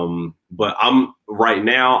 But I'm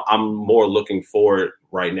more looking forward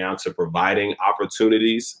right now to providing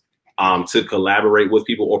opportunities to collaborate with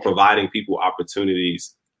people, or providing people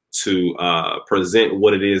opportunities to present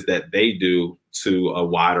what it is that they do to a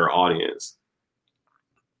wider audience.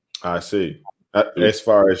 I see. As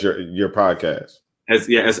far as your podcast,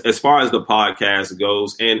 as far as the podcast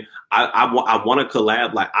goes, and I want to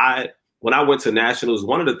collab. Like when I went to nationals,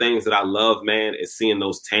 one of the things that I love, man, is seeing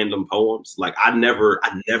those tandem poems. Like I never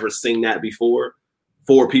seen that before.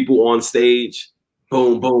 4 people on stage,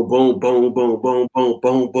 boom, boom, boom, boom, boom, boom, boom,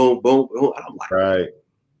 boom, boom, boom. And I'm like, right.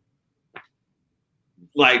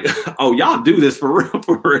 Like, oh, y'all do this for real,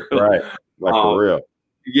 for real. Right. Like for real.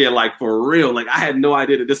 Yeah, like for real. Like I had no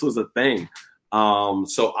idea that this was a thing.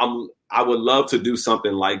 So I would love to do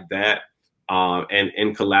something like that, and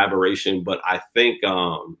in collaboration. But I think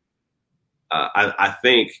I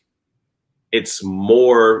think it's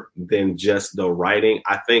more than just the writing.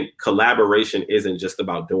 I think collaboration isn't just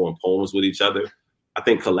about doing poems with each other. I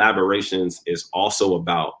think collaborations is also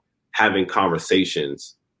about having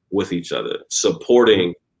conversations with each other,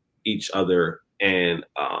 supporting each other, and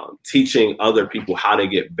teaching other people how to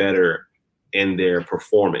get better in their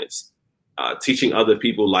performance. Teaching other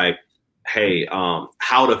people like, hey,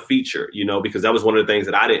 how to feature, because that was one of the things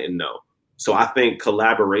that I didn't know. So I think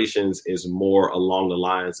collaborations is more along the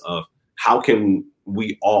lines of how can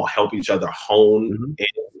we all help each other hone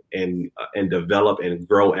and develop and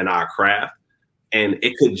grow in our craft. And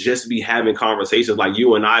it could just be having conversations like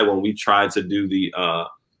you and I when we tried to do the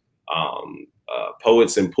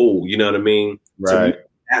Poets and Pool, you know what I mean? Right. So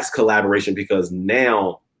that's collaboration, because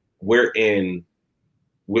now we're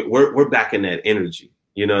back in that energy.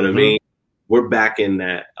 You know what I mean? We're back in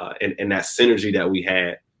that in that synergy that we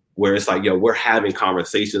had, where it's like, yo, we're having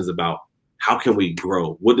conversations about how can we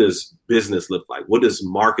grow? What does business look like? What does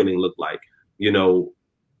marketing look like?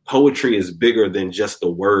 Poetry is bigger than just the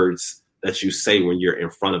words that you say when you're in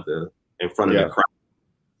front of the crowd.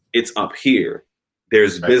 It's up here.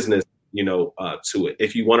 There's business, to it.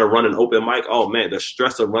 If you want to run an open mic, oh man, the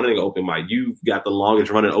stress of running an open mic. You've got the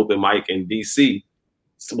longest running open mic in DC.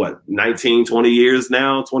 It's what, 19, 20 years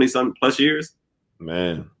now, 20 something plus years?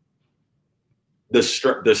 Man. The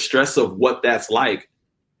stress of what that's like.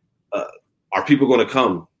 Are people going to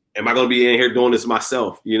come? Am I going to be in here doing this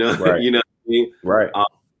myself? Right. You know what I mean? Right.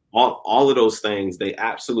 All of those things, they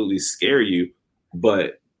absolutely scare you.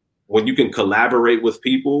 But when you can collaborate with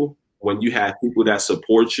people, when you have people that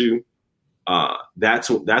support you, that's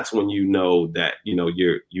when you know that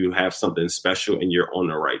you have something special and you're on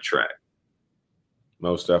the right track.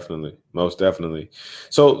 Most definitely.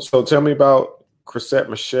 So tell me about Chrisette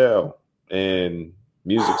Michele and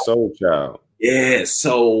Musiq Soulchild. Yeah.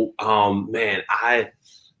 So, man, I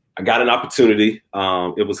got an opportunity.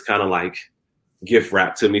 It was kind of like gift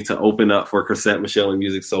wrapped to me to open up for Chrisette Michele and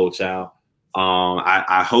Musiq Soulchild.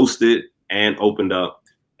 I hosted and opened up,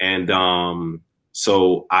 and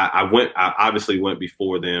so I obviously went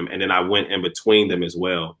before them, and then I went in between them as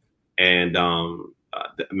well. And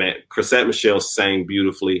man, Chrisette Michele sang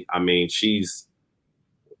beautifully. I mean,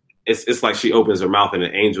 it's like she opens her mouth and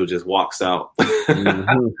an angel just walks out.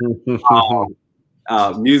 Musiq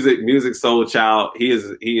Soulchild, he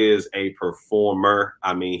is a performer.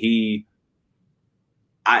 I mean,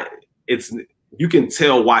 you can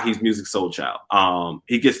tell why he's Musiq Soulchild.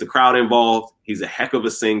 He gets the crowd involved. He's a heck of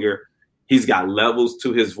a singer. He's got levels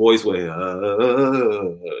to his voice where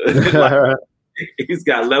he's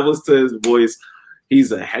got levels to his voice.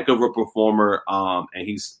 He's a heck of a performer,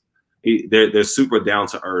 and they're super down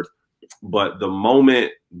to earth. But the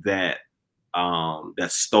moment that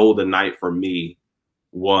stole the night for me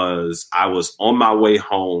was I was on my way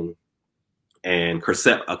home, and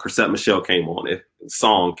Chrisette Michele came on. The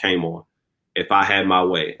song came on, If I Had My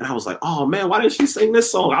Way, and I was like, oh man, why didn't she sing this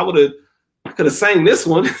song? I could have sang this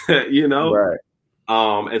one, Right.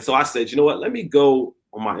 And so I said, you know what? Let me go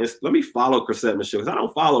on let me follow Chrisette Michele, because I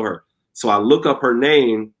don't follow her. So I look up her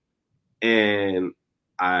name, and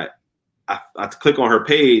I click on her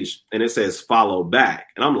page, and it says follow back,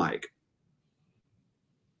 and I'm like,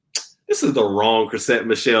 this is the wrong Chrisette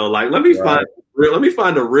Michele. Like, let me find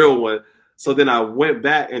a real one. So then I went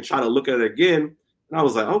back and tried to look at it again, and I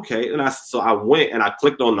was like, okay. And I went and I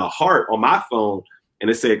clicked on the heart on my phone, and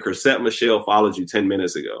it said Chrisette Michele followed you 10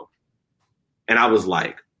 minutes ago, and I was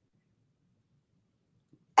like,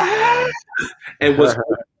 and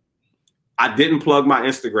I didn't plug my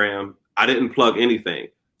Instagram. I didn't plug anything.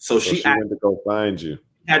 So she had to go find you.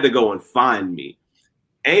 Had to go and find me.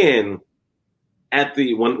 And at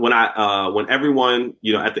when everyone,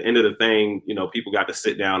 at the end of the thing, people got to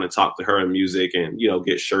sit down and talk to her and music and,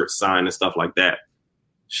 get shirts signed and stuff like that.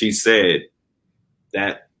 She said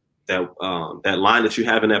that line that you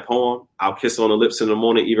have in that poem, I'll kiss on the lips in the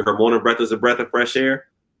morning, even her morning breath is a breath of fresh air.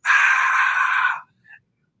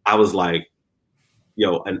 I was like,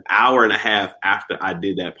 yo, an hour and a half after I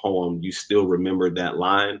did that poem, you still remembered that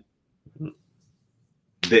line.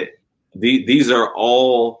 These are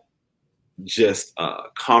all just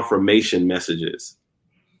confirmation messages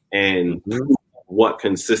and proof of what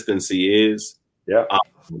consistency is. Yeah.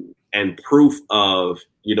 And proof of,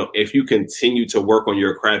 if you continue to work on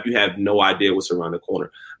your craft, you have no idea what's around the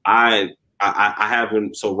corner. I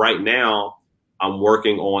haven't. So right now I'm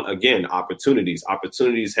working on, again, opportunities.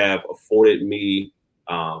 Opportunities have afforded me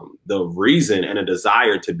the reason and a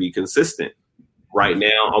desire to be consistent. Right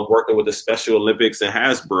now I'm working with the Special Olympics and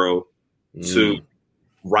Hasbro to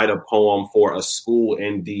write a poem for a school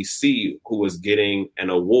in DC who was getting an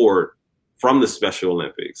award from the Special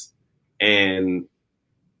Olympics. And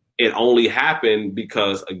it only happened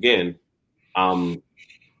because, again, I'm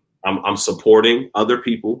supporting other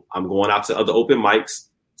people. I'm going out to other open mics.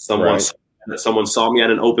 Someone saw me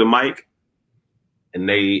at an open mic, and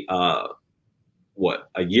they, a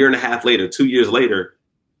year and a half later, 2 years later,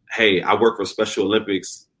 hey, I work for Special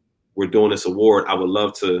Olympics. We're doing this award. I would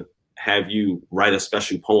love to have you write a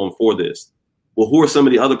special poem for this. Well, who are some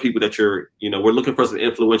of the other people that we're looking for some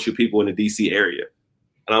influential people in the DC area.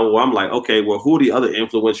 And I'm like, okay, well, who are the other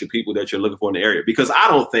influential people that you're looking for in the area? Because I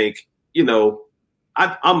don't think,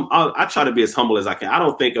 I try to be as humble as I can. I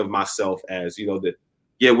don't think of myself as,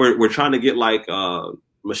 we're trying to get like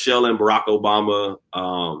Michelle and Barack Obama,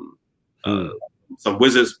 some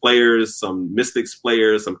Wizards players, some Mystics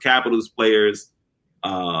players, some Capitals players,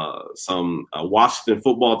 some Washington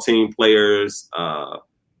football team players,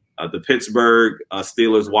 the Pittsburgh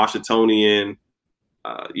Steelers, Washingtonian,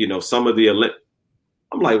 some of the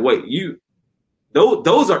I'm like, wait,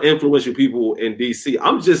 those are influential people in DC.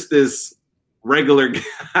 I'm just this regular guy.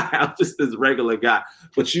 I'm just this regular guy.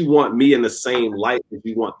 But you want me in the same light as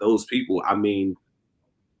you want those people. I mean,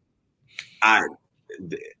 I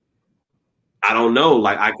don't know.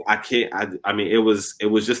 Like I can't. I mean, it was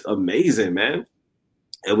just amazing, man.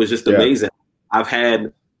 It was just amazing. I've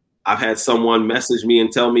had someone message me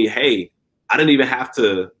and tell me, hey, I didn't even have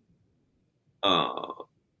to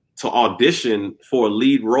audition for a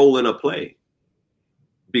lead role in a play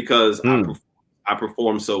because I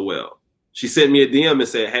performed so well. She sent me a DM and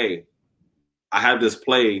said, hey, I have this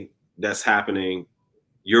play that's happening.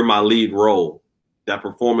 You're my lead role. That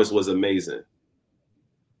performance was amazing.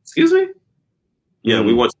 Excuse me? Yeah,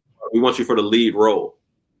 we want you for the lead role.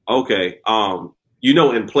 Okay.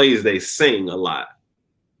 In plays they sing a lot.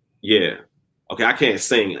 Yeah. Okay, I can't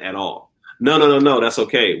sing at all. No, that's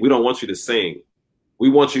okay. We don't want you to sing. We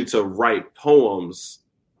want you to write poems,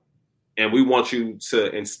 and we want you to,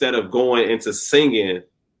 instead of going into singing,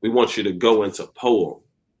 we want you to go into poem.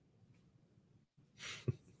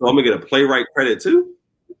 So I'm gonna get a playwright credit too?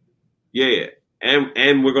 Yeah.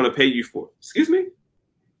 And we're gonna pay you for it. Excuse me?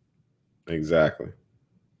 Exactly.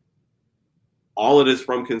 All of this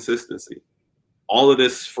from consistency. All of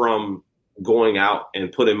this from going out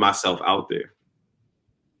and putting myself out there.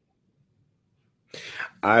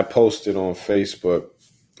 I posted on Facebook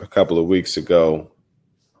a couple of weeks ago,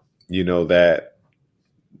 that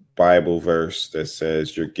Bible verse that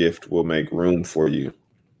says your gift will make room for you.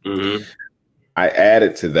 Mm-hmm. I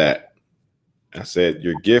added to that. I said,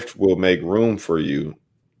 your gift will make room for you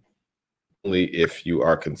only if you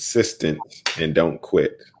are consistent and don't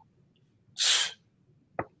quit.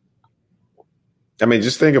 I mean,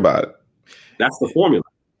 just think about it. That's the formula.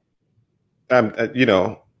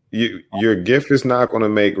 Your gift is not going to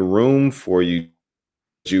make room for you.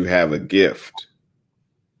 You have a gift.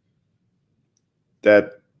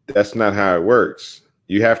 That's not how it works.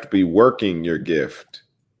 You have to be working your gift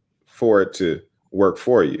for it to work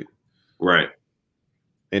for you. Right.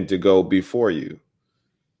 And to go before you.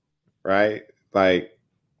 Right? Like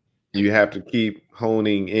you have to keep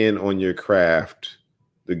honing in on your craft,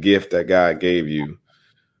 the gift that God gave you.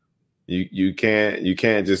 You can't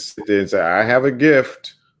just sit there and say, I have a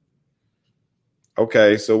gift.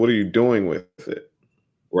 Okay, so what are you doing with it?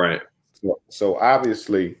 Right. So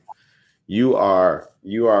obviously you are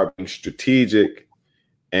being strategic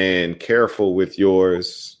and careful with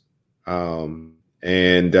yours.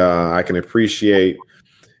 And I can appreciate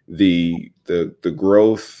the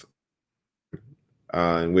growth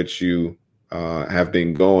in which you have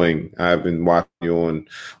been going. I've been watching you on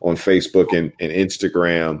Facebook and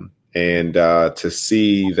Instagram, and to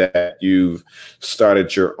see that you've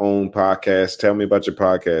started your own podcast. Tell me about your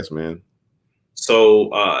podcast, man. So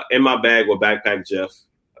in my bag with Backpack Jeff,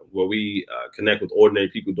 where we connect with ordinary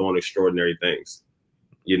people doing extraordinary things.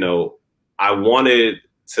 You know, I wanted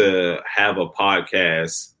to have a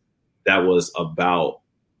podcast that was about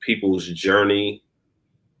people's journey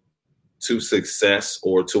to success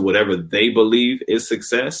or to whatever they believe is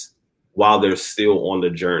success while they're still on the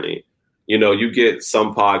journey. You know, you get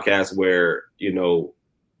some podcasts where, you know,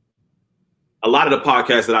 a lot of the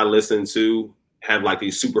podcasts that I listen to have like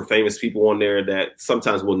these super famous people on there that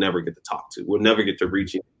sometimes we'll never get to talk to. We'll never get to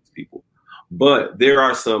reach these people. But there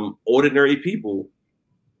are some ordinary people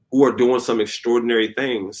who are doing some extraordinary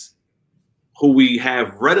things who we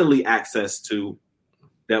have readily access to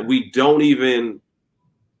that we don't even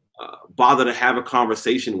bother to have a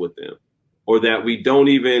conversation with them, or that we don't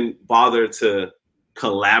even bother to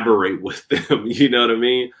collaborate with them. You know what I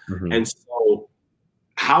mean? Mm-hmm. And so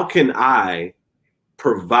how can I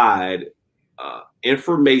provide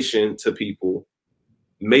information to people,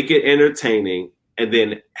 make it entertaining, and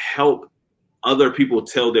then help other people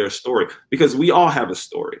tell their story? Because we all have a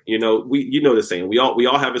story. You know, the saying, we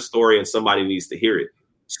all have a story and somebody needs to hear it.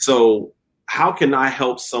 So how can I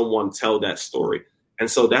help someone tell that story? And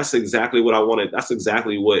so that's exactly what I wanted. That's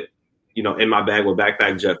exactly what, you know, In My Bag with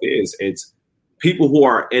Backpack Jeff is. It's people who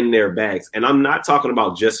are in their bags. And I'm not talking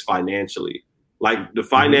about just financially. Like the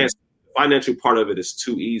financial part of it is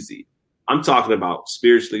too easy. I'm talking about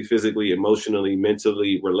spiritually, physically, emotionally,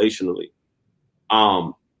 mentally, relationally.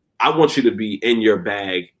 I want you to be in your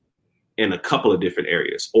bag in a couple of different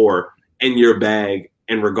areas, or in your bag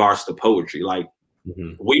in regards to poetry. Like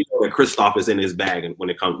we know that Christoph is in his bag when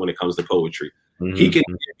it comes to poetry. He can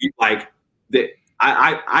give you like that.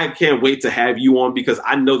 I can't wait to have you on, because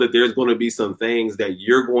I know that there's going to be some things that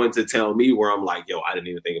you're going to tell me where I'm like, yo, I didn't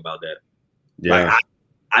even think about that. Yeah. Like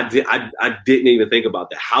I didn't even think about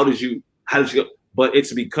that. How did you go? But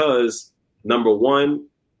it's because, number one,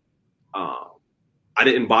 I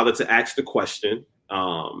didn't bother to ask the question.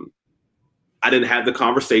 I didn't have the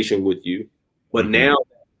conversation with you, but now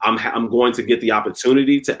I'm going to get the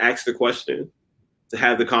opportunity to ask the question, to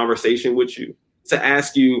have the conversation with you, to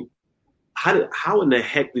ask you, how in the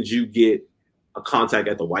heck did you get a contact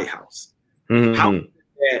at the White House? How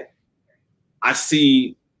that I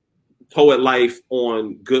see Poet Life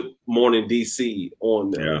on Good Morning DC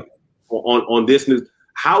on this news?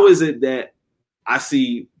 How is it that I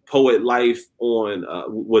see Poet Life on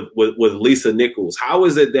with Lisa Nichols? How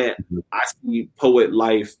is it that I see Poet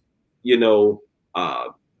Life, you know,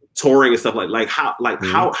 touring and stuff how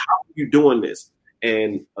are you doing this?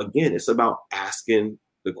 And again, it's about asking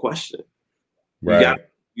the question. Right.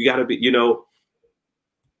 You got to be, you know,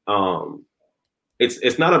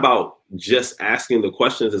 it's not about just asking the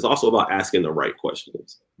questions. It's also about asking the right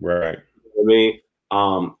questions. Right. You know what I mean?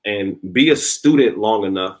 And be a student long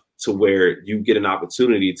enough to where you get an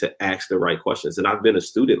opportunity to ask the right questions. And I've been a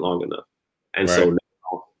student long enough. And so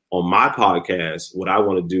now on my podcast, what I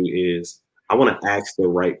want to do is I want to ask the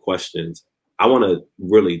right questions. I want to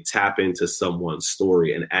really tap into someone's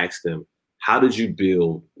story and ask them, how did you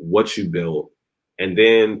build what you built? And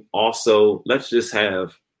then also, let's just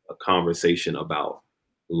have a conversation about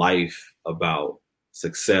life, about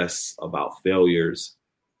success, about failures,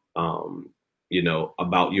 you know,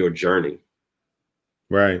 about your journey.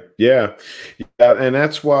 Right. Yeah. And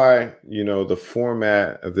that's why, you know, the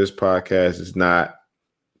format of this podcast is not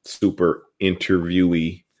super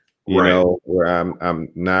interviewee, you know, where I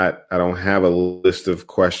don't have a list of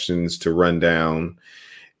questions to run down.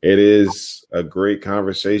 It is a great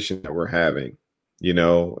conversation that we're having, you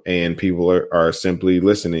know, and people are simply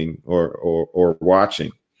listening or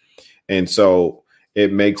watching. And so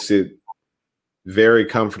it makes it very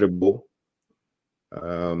comfortable.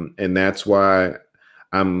 And that's why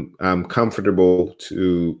I'm comfortable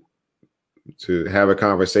to have a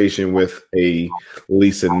conversation with a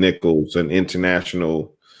Lisa Nichols, an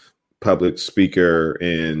international public speaker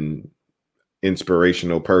and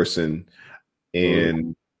inspirational person,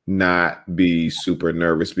 and not be super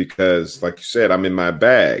nervous, because like you said, I'm in my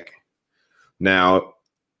bag. Now,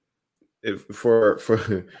 if for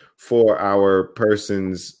our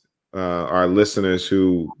persons, our listeners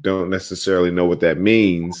who don't necessarily know what that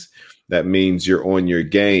means you're on your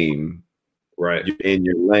game, right? You're in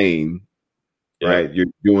your lane, right? You're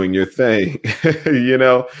doing your thing, you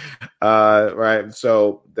know, right?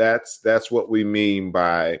 So that's what we mean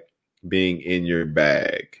by being in your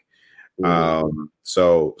bag.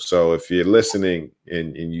 So if you're listening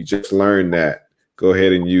and you just learned that, go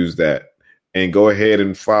ahead and use that, and go ahead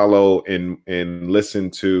and follow and listen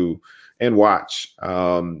to and watch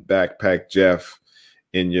Backpack Jeff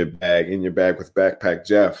in your bag with Backpack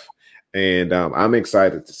Jeff. And I'm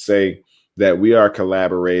excited to say that we are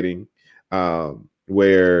collaborating,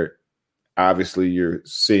 where obviously you're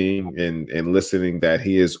seeing and listening that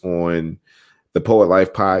he is on the Poet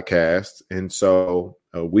Life podcast. And so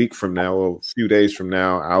a week from now, or a few days from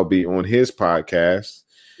now, I'll be on his podcast.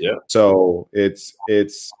 Yeah. So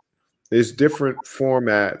there's different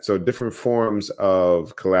formats or different forms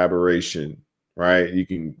of collaboration, right? You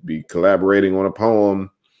can be collaborating on a poem,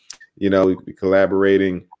 you could be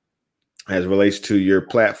collaborating as it relates to your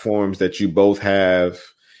platforms that you both have,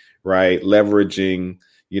 right? Leveraging,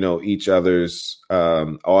 each other's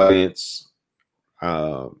audience.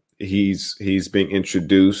 He's being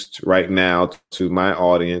introduced right now to my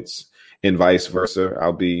audience, and vice versa.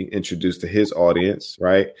 I'll be introduced to his audience,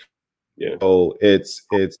 right? Yeah. So it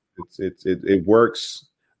works.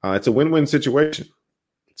 It's a win-win situation.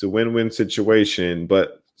 It's a win-win situation,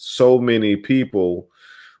 but so many people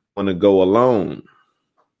want to go alone,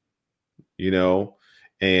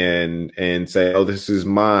 and say, "Oh, this is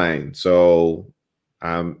mine." So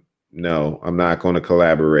I'm not going to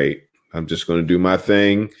collaborate. I'm just going to do my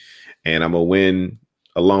thing, and I'm gonna win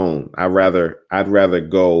alone. I'd rather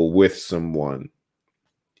go with someone,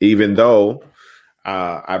 even though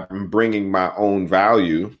I'm bringing my own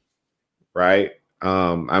value, right?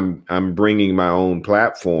 I'm bringing my own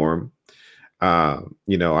platform. I'm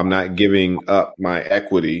not giving up my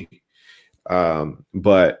equity,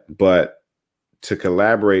 but to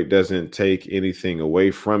collaborate doesn't take anything away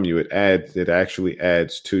from you. It actually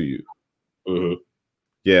adds to you. Mm-hmm.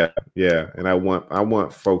 Yeah. And I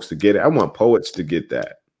want folks to get it. I want poets to get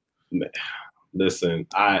that. Listen,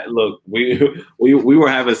 we were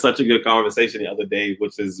having such a good conversation the other day,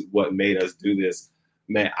 which is what made us do this.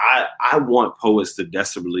 Man, I want poets to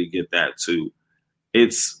desperately get that too.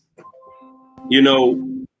 It's,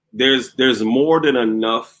 there's more than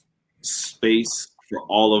enough space for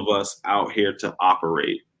all of us out here to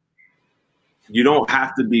operate. You don't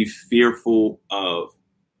have to be fearful of,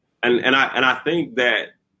 and I think that,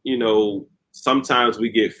 sometimes we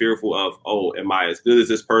get fearful of, oh, am I as good as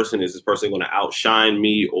this person? Is this person going to outshine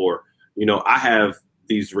me? Or, I have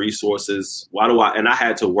these resources. And I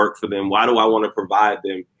had to work for them. Why do I want to provide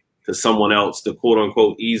them to someone else the quote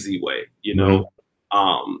unquote easy way? Mm-hmm.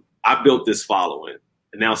 I built this following,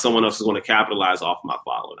 and now someone else is going to capitalize off my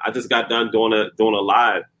following. I just got done doing a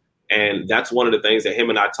live. And that's one of the things that him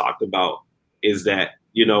and I talked about is that,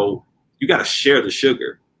 you got to share the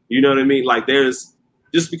sugar. You know what I mean? Like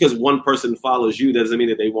just because one person follows you doesn't mean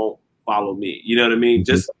that they won't follow me. You know what I mean?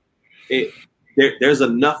 Mm-hmm. There's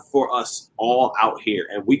enough for us all out here,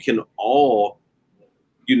 and we can all,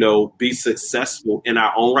 be successful in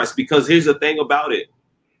our own rights. Because here's the thing about it.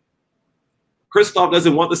 Christoph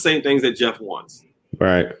doesn't want the same things that Jeff wants.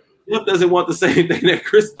 Right. Jeff doesn't want the same thing that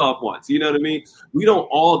Christoph wants. You know what I mean? We don't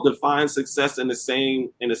all define success in the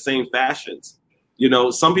same fashions.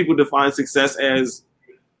 Some people define success as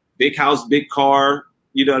big house, big car.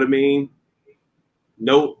 You know what I mean?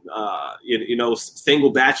 No,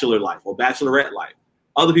 single bachelor life or bachelorette life.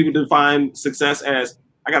 Other people define success as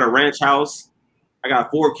I got a ranch house, I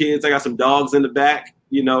got 4 kids, I got some dogs in the back.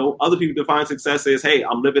 Other people define success as, hey,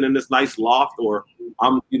 I'm living in this nice loft, or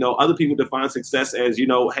other people define success as,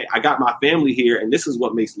 hey, I got my family here, and this is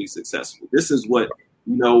what makes me successful. This is what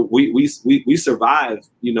we survive,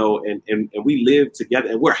 and we live together,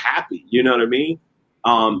 and we're happy. You know what I mean?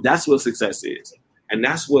 That's what success is. And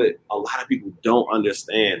that's what a lot of people don't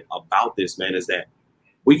understand about this, man, is that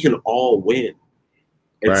we can all win.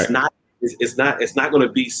 It's not going to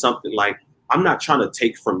be something like, I'm not trying to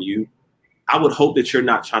take from you. I would hope that you're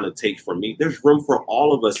not trying to take from me. There's room for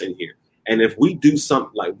all of us in here. And if we do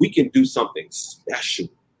something, like, we can do something special.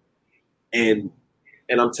 And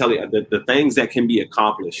I'm telling you, the things that can be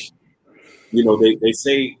accomplished, they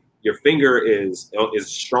say your finger is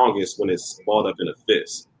strongest when it's balled up in a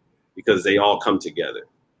fist, because they all come together.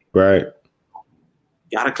 Right.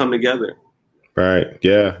 Got to come together. Right.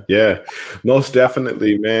 Yeah. Most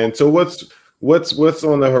definitely, man. So what's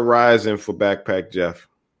on the horizon for Backpack Jeff?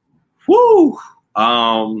 Woo!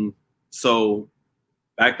 So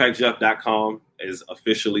backpackjeff.com is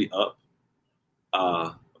officially up.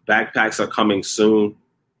 Backpacks are coming soon.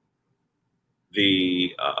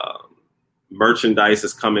 The merchandise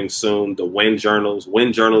is coming soon. The Win Journals.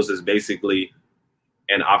 Win Journals is basically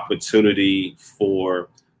an opportunity for,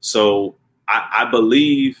 so I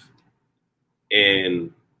believe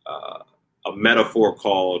in a metaphor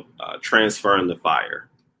called transferring the fire.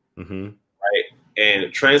 Mm-hmm. Right?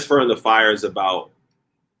 And transferring the fire is about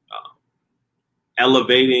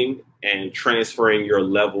elevating and transferring your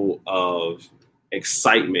level of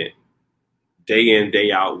excitement day in,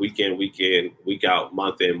 day out, week in, week out,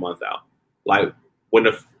 month in, month out. Like when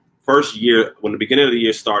the beginning of the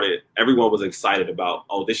year started, everyone was excited about,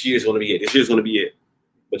 oh, this year's going to be it. This year's going to be it.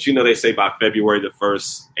 But they say by February the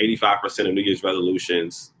 1st, 85% of New Year's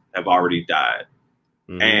resolutions have already died.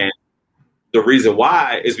 Mm-hmm. And the reason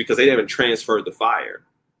why is because they haven't transferred the fire.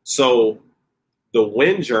 So the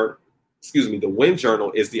win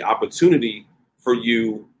journal is the opportunity for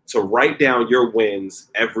you to write down your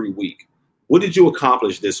wins every week. What did you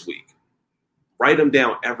accomplish this week? Write them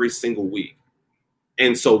down every single week.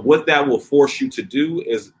 And so what that will force you to do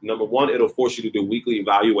is, number one, it'll force you to do weekly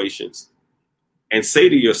evaluations and say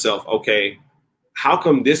to yourself, okay, how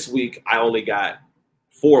come this week I only got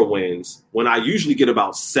 4 wins when I usually get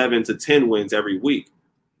about 7 to 10 wins every week?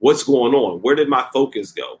 What's going on? Where did my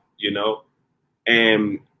focus go?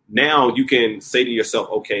 And now you can say to yourself,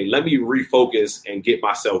 okay, let me refocus and get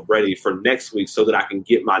myself ready for next week so that I can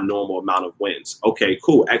get my normal amount of wins. Okay,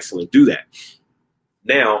 cool. Excellent. Do that.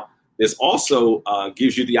 Now, this also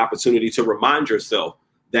gives you the opportunity to remind yourself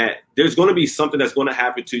that there's going to be something that's going to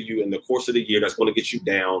happen to you in the course of the year that's going to get you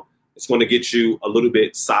down. It's going to get you a little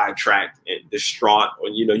bit sidetracked and distraught, or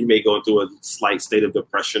you may go into a slight state of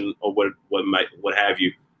depression or what have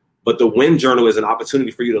you. But the win journal is an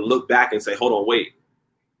opportunity for you to look back and say, hold on, wait.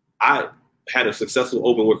 I had a successful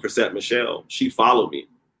open with Chrisette Michelle. She followed me.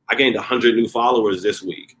 I gained 100 new followers this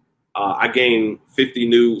week. I gained 50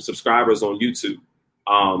 new subscribers on YouTube.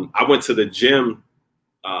 I went to the gym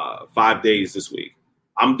 5 days this week.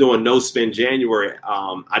 I'm doing no spend January.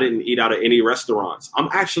 I didn't eat out at any restaurants. I'm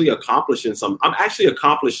actually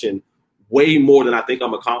accomplishing way more than I think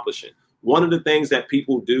I'm accomplishing. One of the things that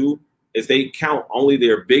people do is they count only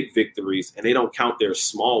their big victories and they don't count their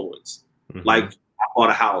small ones. Mm-hmm. Like, I bought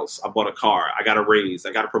a house, I bought a car, I got a raise,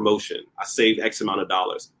 I got a promotion, I saved X amount of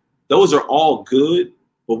dollars. Those are all good,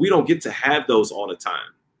 but we don't get to have those all the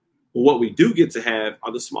time. But what we do get to have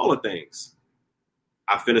are the smaller things.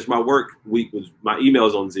 I finished my work week with my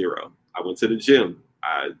emails on 0. I went to the gym.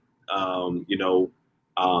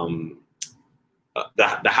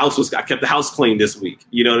 The house I kept the house clean this week.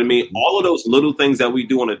 You know what I mean? All of those little things that we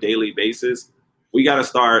do on a daily basis, we got to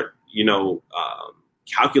start,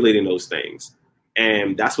 calculating those things.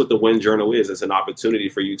 And that's what the win journal is. It's an opportunity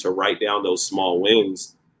for you to write down those small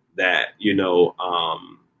wins that,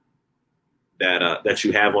 that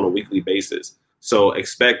you have on a weekly basis. So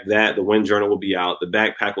expect that the win journal will be out. The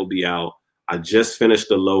backpack will be out. I just finished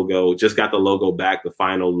the logo, just got the logo back, the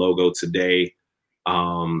final logo today.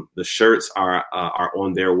 The shirts are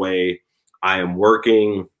on their way. I am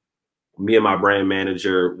working, me and my brand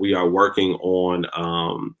manager, we are working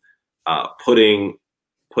on putting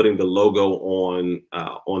the logo on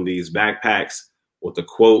these backpacks with a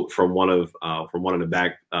quote from one of my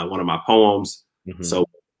poems. Mm-hmm. So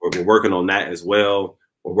we're working on that as well.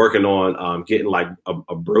 We're working on getting like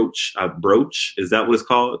a brooch. Is that what it's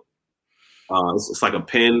called? It's like a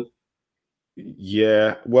pin.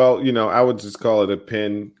 Yeah. Well, I would just call it a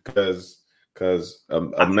pin because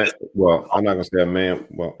a man. Well, I'm not gonna say a man.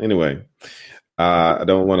 Well, anyway, I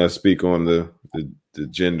don't want to speak on the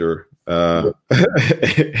gender and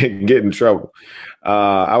get in trouble.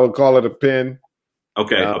 I would call it a pin.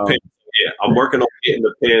 Okay, a pin. Yeah, I'm working on getting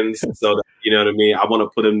the pins so that, you know what I mean. I want to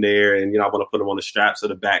put them there, and I want to put them on the straps of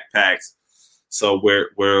the backpacks. So we're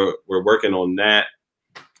working on that.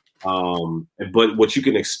 But what you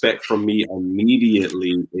can expect from me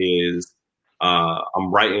immediately is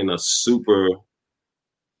I'm writing a super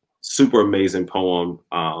amazing poem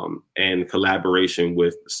in collaboration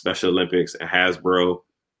with Special Olympics and Hasbro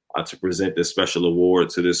to present this special award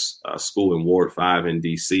to this school in Ward 5 in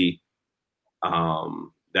DC.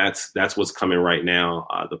 That's what's coming right now.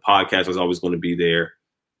 The podcast is always going to be there.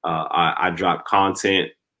 I drop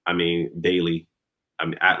content, daily.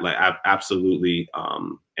 Absolutely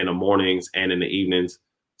in the mornings and in the evenings.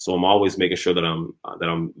 So I'm always making sure that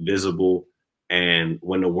I'm visible. And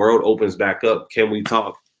when the world opens back up, Can We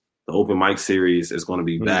Talk? The open mic series is going to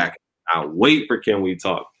be back. I wait for Can We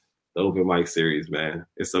Talk? The open mic series, man.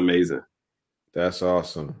 It's amazing. That's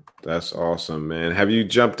awesome. That's awesome, man. Have you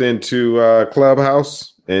jumped into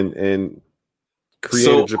Clubhouse and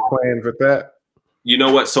created your plan for that? You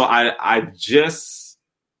know what? So I just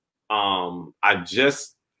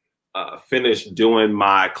finished doing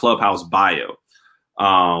my Clubhouse bio.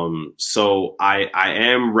 So I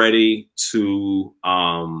am ready to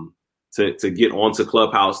get onto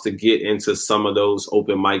Clubhouse, to get into some of those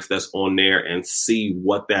open mics that's on there and see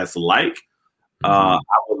what that's like. I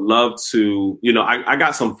would love to, I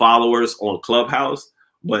got some followers on Clubhouse,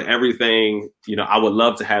 but everything, I would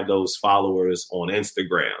love to have those followers on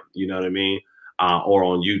Instagram, you know what I mean? Or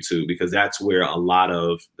on YouTube, because that's where a lot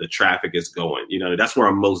of the traffic is going. That's where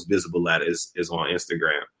I'm most visible at is on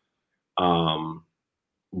Instagram.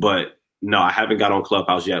 But no, I haven't got on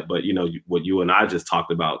Clubhouse yet. But what you and I just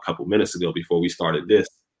talked about a couple minutes ago before we started this.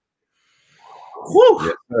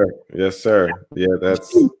 Whew. Yes, sir. Yeah,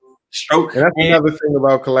 Stroke. And that's another thing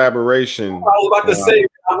about collaboration. I was about to say,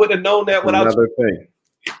 I wouldn't have known that without another thing.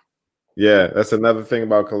 Yeah, that's another thing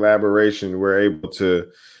about collaboration. We're able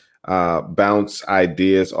to bounce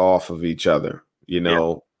ideas off of each other. You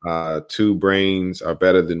know, two brains are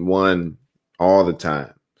better than one all the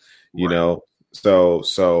time. You know, so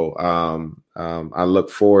I look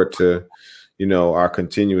forward to, you know, our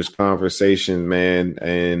continuous conversation, man.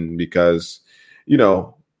 And because, you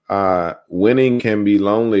know, winning can be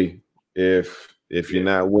lonely if you're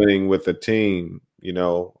not winning with a team, you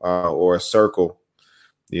know, or a circle,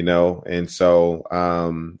 you know, and so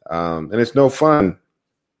and it's no fun.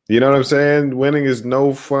 You know what I'm saying? Winning is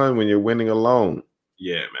no fun when you're winning alone.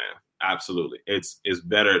 Yeah, man, absolutely. It's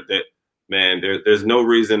better that, man. There's no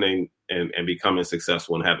reason in becoming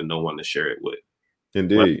successful and having no one to share it with.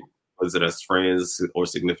 Indeed, was it as friends or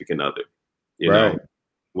significant other? You know,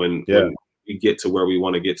 when we get to where we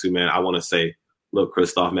want to get to, man, I want to say, look,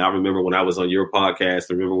 Christoph, man, I remember when I was on your podcast.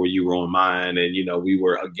 I remember when you were on mine, and you know, we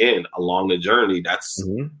were again along the journey. That's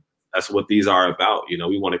what these are about. You know,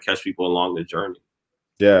 we want to catch people along the journey.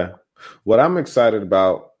 Yeah, what I'm excited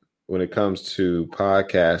about when it comes to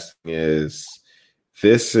podcasting is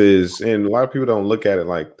this is, and a lot of people don't look at it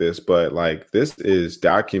like this, but like this is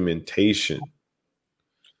documentation.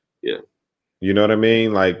 Yeah. You know what I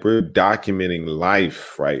mean? Like we're documenting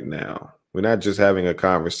life right now. We're not just having a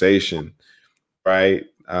conversation, right?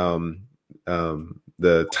 The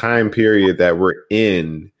time period that we're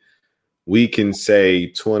in, we can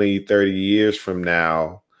say 20, 30 years from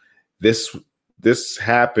now, this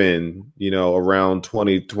happened, you know, around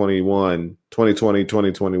 2020,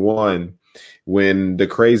 2021, when the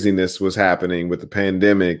craziness was happening with the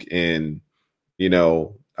pandemic. And, you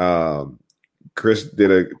know, Chris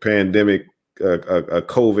did a pandemic, a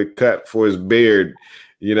COVID cut for his beard,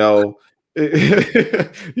 you know,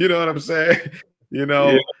 you know what I'm saying? You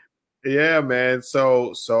know, yeah, man.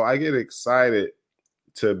 So I get excited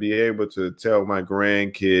to be able to tell my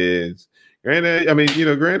grandkids, Granddad, I mean, you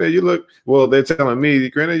know, Granddad, you look, well, they're telling me,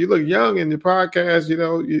 Granddad, you look young in your podcast, you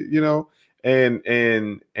know, you know, and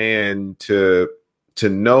to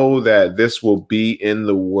know that this will be in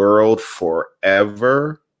the world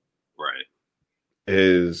forever, right,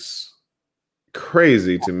 is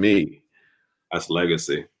crazy to me. That's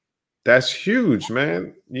legacy. That's huge,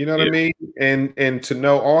 man. You know what I mean? And to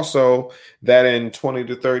know also that in 20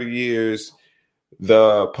 to 30 years,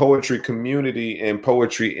 the poetry community and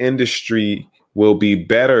poetry industry will be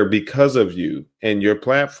better because of you and your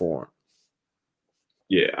platform.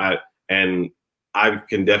 Yeah, I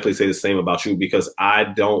can definitely say the same about you, because I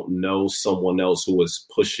don't know someone else who is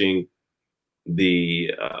pushing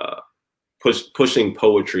the pushing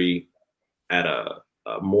poetry at a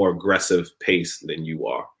more aggressive pace than you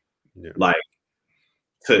are. Yeah. Like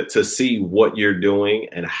to see what you're doing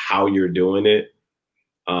and how you're doing it.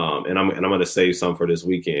 And I'm going to save some for this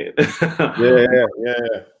weekend. Yeah.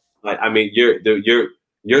 Like, I mean,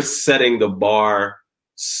 you're setting the bar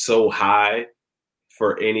so high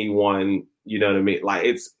for anyone. You know what I mean?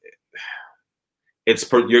 Like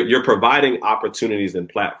you're providing opportunities and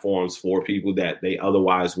platforms for people that they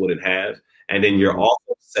otherwise wouldn't have, and then you're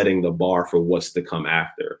also setting the bar for what's to come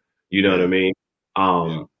after. You know what I mean?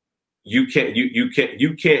 You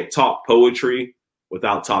can't talk poetry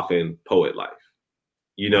without talking poet life.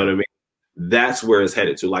 You know what I mean? That's where it's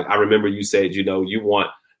headed to. Like, I remember you said, you know, you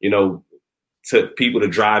want, you know, to people to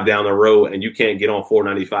drive down the road, and you can't get on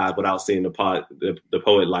 495 without seeing the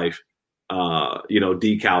poet life, you know,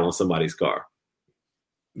 decal on somebody's car.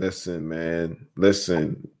 Listen, man,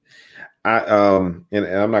 listen, I, and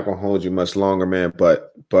I'm not going to hold you much longer, man,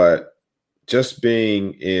 but just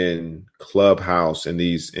being in Clubhouse in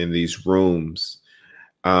these rooms,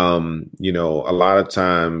 you know, a lot of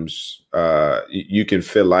times you can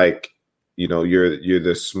feel like, you know, you're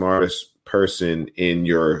the smartest person in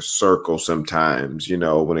your circle sometimes, you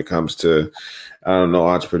know, when it comes to, I don't know,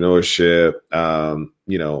 entrepreneurship,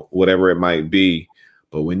 you know, whatever it might be.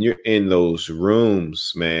 But when you're in those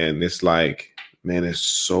rooms, man, it's like, man, there's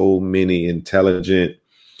so many intelligent,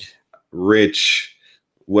 rich,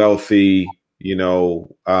 wealthy, you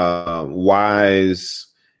know, wise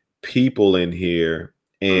people in here.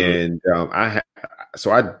 And I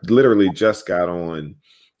literally just got on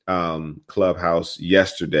Clubhouse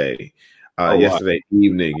yesterday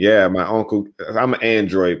evening. Yeah, my uncle, I'm an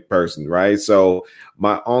Android person, right? So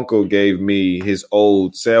my uncle gave me his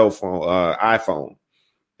old cell phone, iPhone.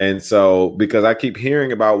 And so, because I keep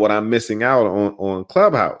hearing about what I'm missing out on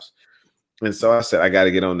Clubhouse. And so I said, I got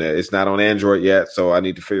to get on there. It's not on Android yet, so I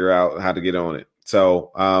need to figure out how to get on it. So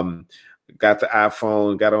got the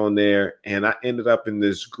iPhone, got on there, and I ended up in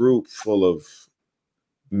this group full of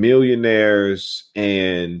millionaires,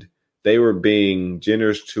 and they were being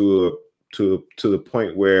generous to the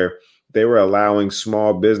point where they were allowing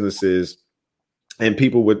small businesses and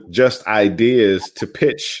people with just ideas to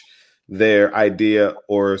pitch their idea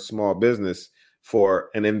or small business for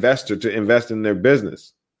an investor to invest in their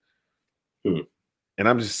business. And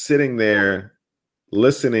I'm just sitting there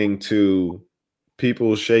listening to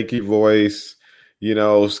people's shaky voice,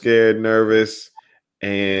 scared, nervous,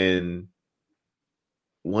 and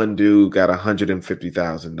one dude got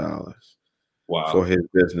 $150,000 for his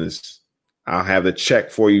business. I'll have the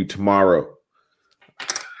check for you tomorrow.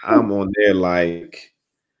 I'm on there like,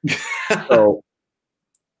 and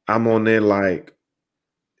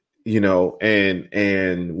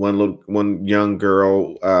one young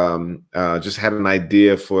girl just had an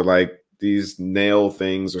idea for like these nail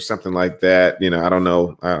things or something like that. I don't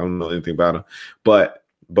know anything about them, but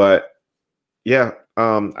yeah,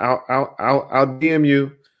 I'll DM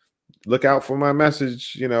you. Look out for my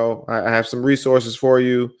message. I have some resources for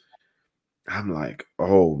you. I'm like,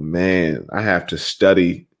 oh man, I have to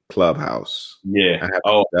study Clubhouse. Yeah, I have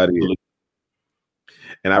to study it.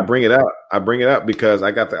 And I bring it up because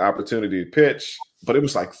I got the opportunity to pitch, but it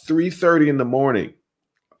was like 3:30 in the morning.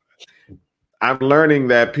 I'm learning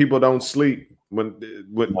that people don't sleep when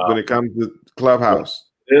it comes to Clubhouse.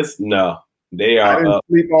 They are. I didn't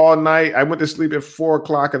sleep all night. I went to sleep at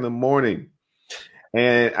 4:00 in the morning.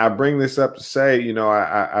 And I bring this up to say,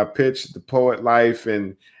 I pitched the Poet Life,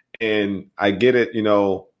 and I get it.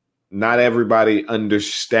 Not everybody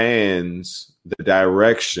understands the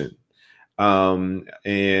direction. I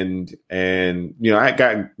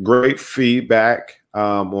got great feedback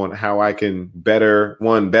on how I can better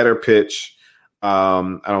pitch.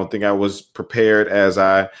 I don't think I was prepared as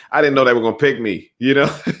I didn't know they were going to pick me, you know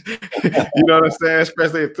what I'm saying?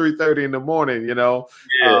 Especially at 3:30 in the morning,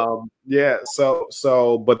 Yeah.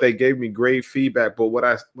 But they gave me great feedback. But what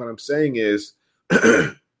I'm saying is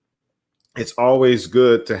it's always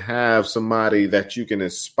good to have somebody that you can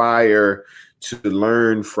aspire to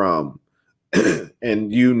learn from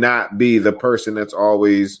and you not be the person that's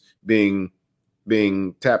always being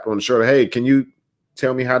tapped on the shoulder. Hey, can you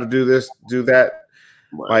tell me how to do this, do that?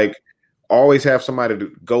 Right. Like, always have somebody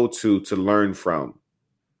to go to learn from.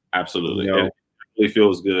 Absolutely. It really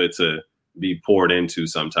feels good to be poured into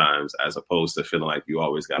sometimes, as opposed to feeling like you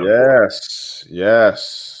always got to.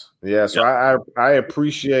 Yes. So I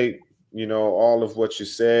appreciate, all of what you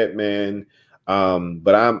said, man.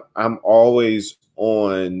 But I'm always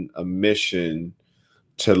on a mission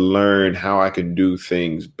to learn how I can do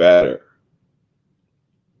things better.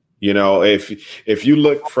 If you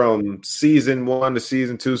look from season 1 to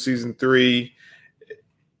season 2, season 3,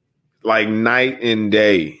 like night and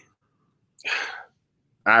day.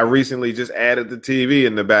 I recently just added the TV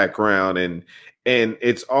in the background, and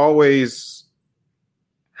it's always,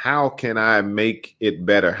 how can I make it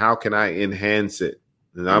better? How can I enhance it?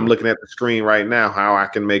 And I'm looking at the screen right now, how I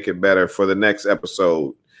can make it better for the next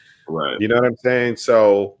episode. Right. You know what I'm saying?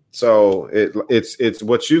 So it's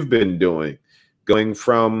what you've been doing. Going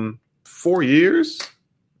from 4 years,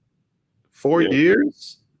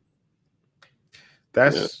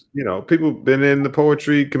 that's, people been in the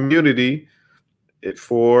poetry community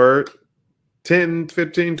for 10,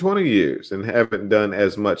 15, 20 years and haven't done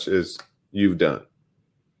as much as you've done.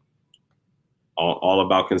 All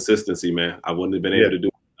about consistency, man. I wouldn't have been able to do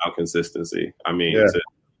it without consistency. I mean, to be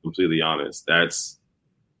completely honest, that's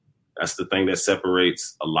the thing that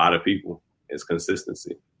separates a lot of people, is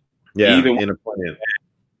consistency. Yeah, even in a plan.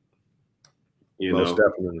 Most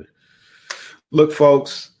definitely. Look,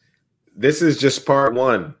 folks, this is just part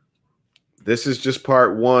 1.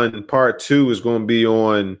 Part 2 is going to be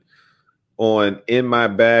on In My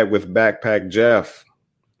Bag with Backpack Jeff.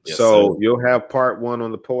 Yes, so you'll have part 1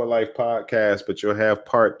 on the Poet Life podcast, but you'll have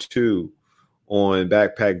part 2 on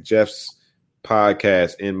Backpack Jeff's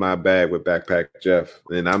podcast, In My Bag with Backpack Jeff.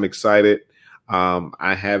 And I'm excited.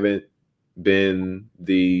 I haven't been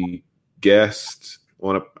the guest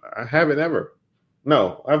I haven't ever.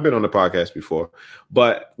 No, I've been on the podcast before,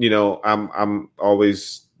 but I'm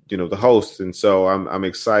always, the host. And so I'm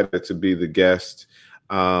excited to be the guest.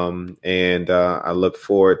 And I look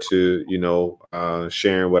forward to,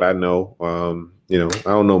 sharing what I know. I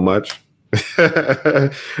don't know much,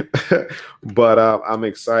 but I'm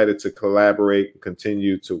excited to collaborate and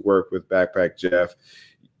continue to work with Backpack Jeff.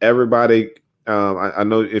 Everybody, I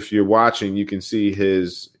know if you're watching, you can see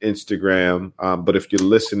his Instagram, but if you're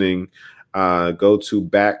listening, go to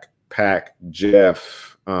Backpack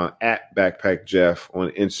Jeff, at Backpack Jeff on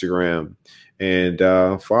Instagram, and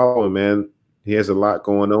follow him, man. He has a lot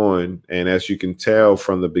going on. And as you can tell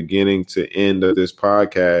from the beginning to end of this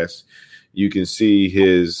podcast, you can see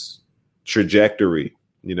his trajectory,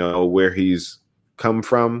 you know, where he's come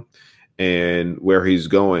from and where he's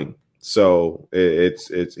going. So it's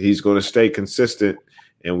he's going to stay consistent,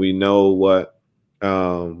 and we know what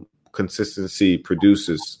consistency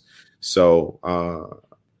produces. So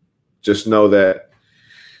just know that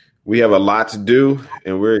we have a lot to do,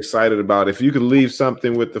 and we're excited about it. If you could leave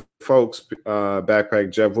something with the folks,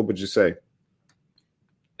 Backpack Jeff, what would you say?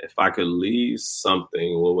 If I could leave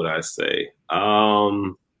something, what would I say? I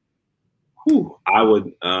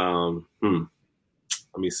would, let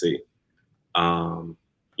me see.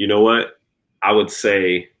 You know what? I would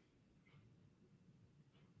say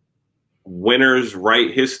winners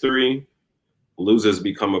write history, losers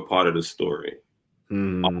become a part of the story.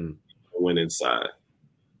 Win inside.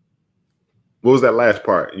 What was that last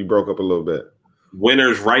part? You broke up a little bit.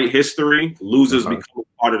 Winners write history, losers become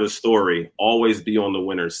a part of the story. Always be on the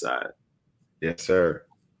winner's side. Yes, sir.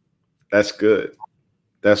 That's good.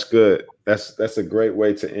 That's good. That's a great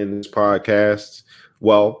way to end this podcast.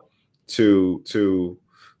 Well,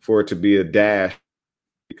 for it to be a dash,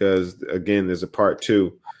 because again, there's a part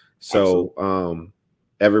 2. So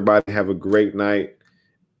everybody have a great night.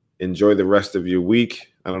 Enjoy the rest of your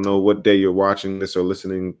week. I don't know what day you're watching this or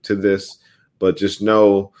listening to this, but just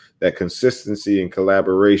know that consistency and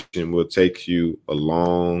collaboration will take you a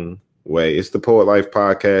long way. It's the Poet Life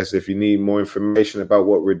Podcast. If you need more information about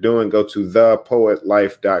what we're doing, go to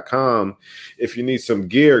thepoetlife.com. If you need some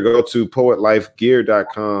gear, go to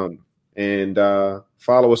poetlifegear.com and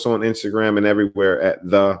follow us on Instagram and everywhere at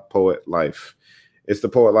The Poet Life. It's the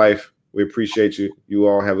Poet Life. We appreciate you. You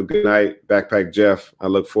all have a good night. Backpack Jeff, I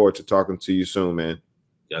look forward to talking to you soon, man.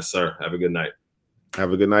 Yes, sir. Have a good night.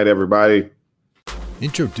 Have a good night, everybody.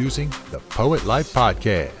 Introducing the Poet Life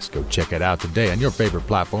Podcast. Go check it out today on your favorite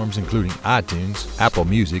platforms, including iTunes, Apple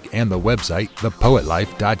Music, and the website,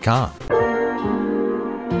 thepoetlife.com.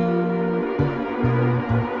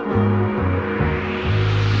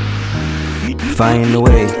 Find a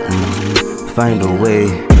way, find a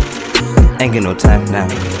way. Ain't got no time now.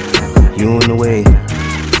 You in the way,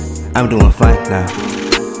 I'm doing fine now.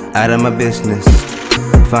 Out of my business.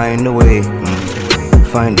 Find a way,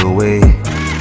 find a way.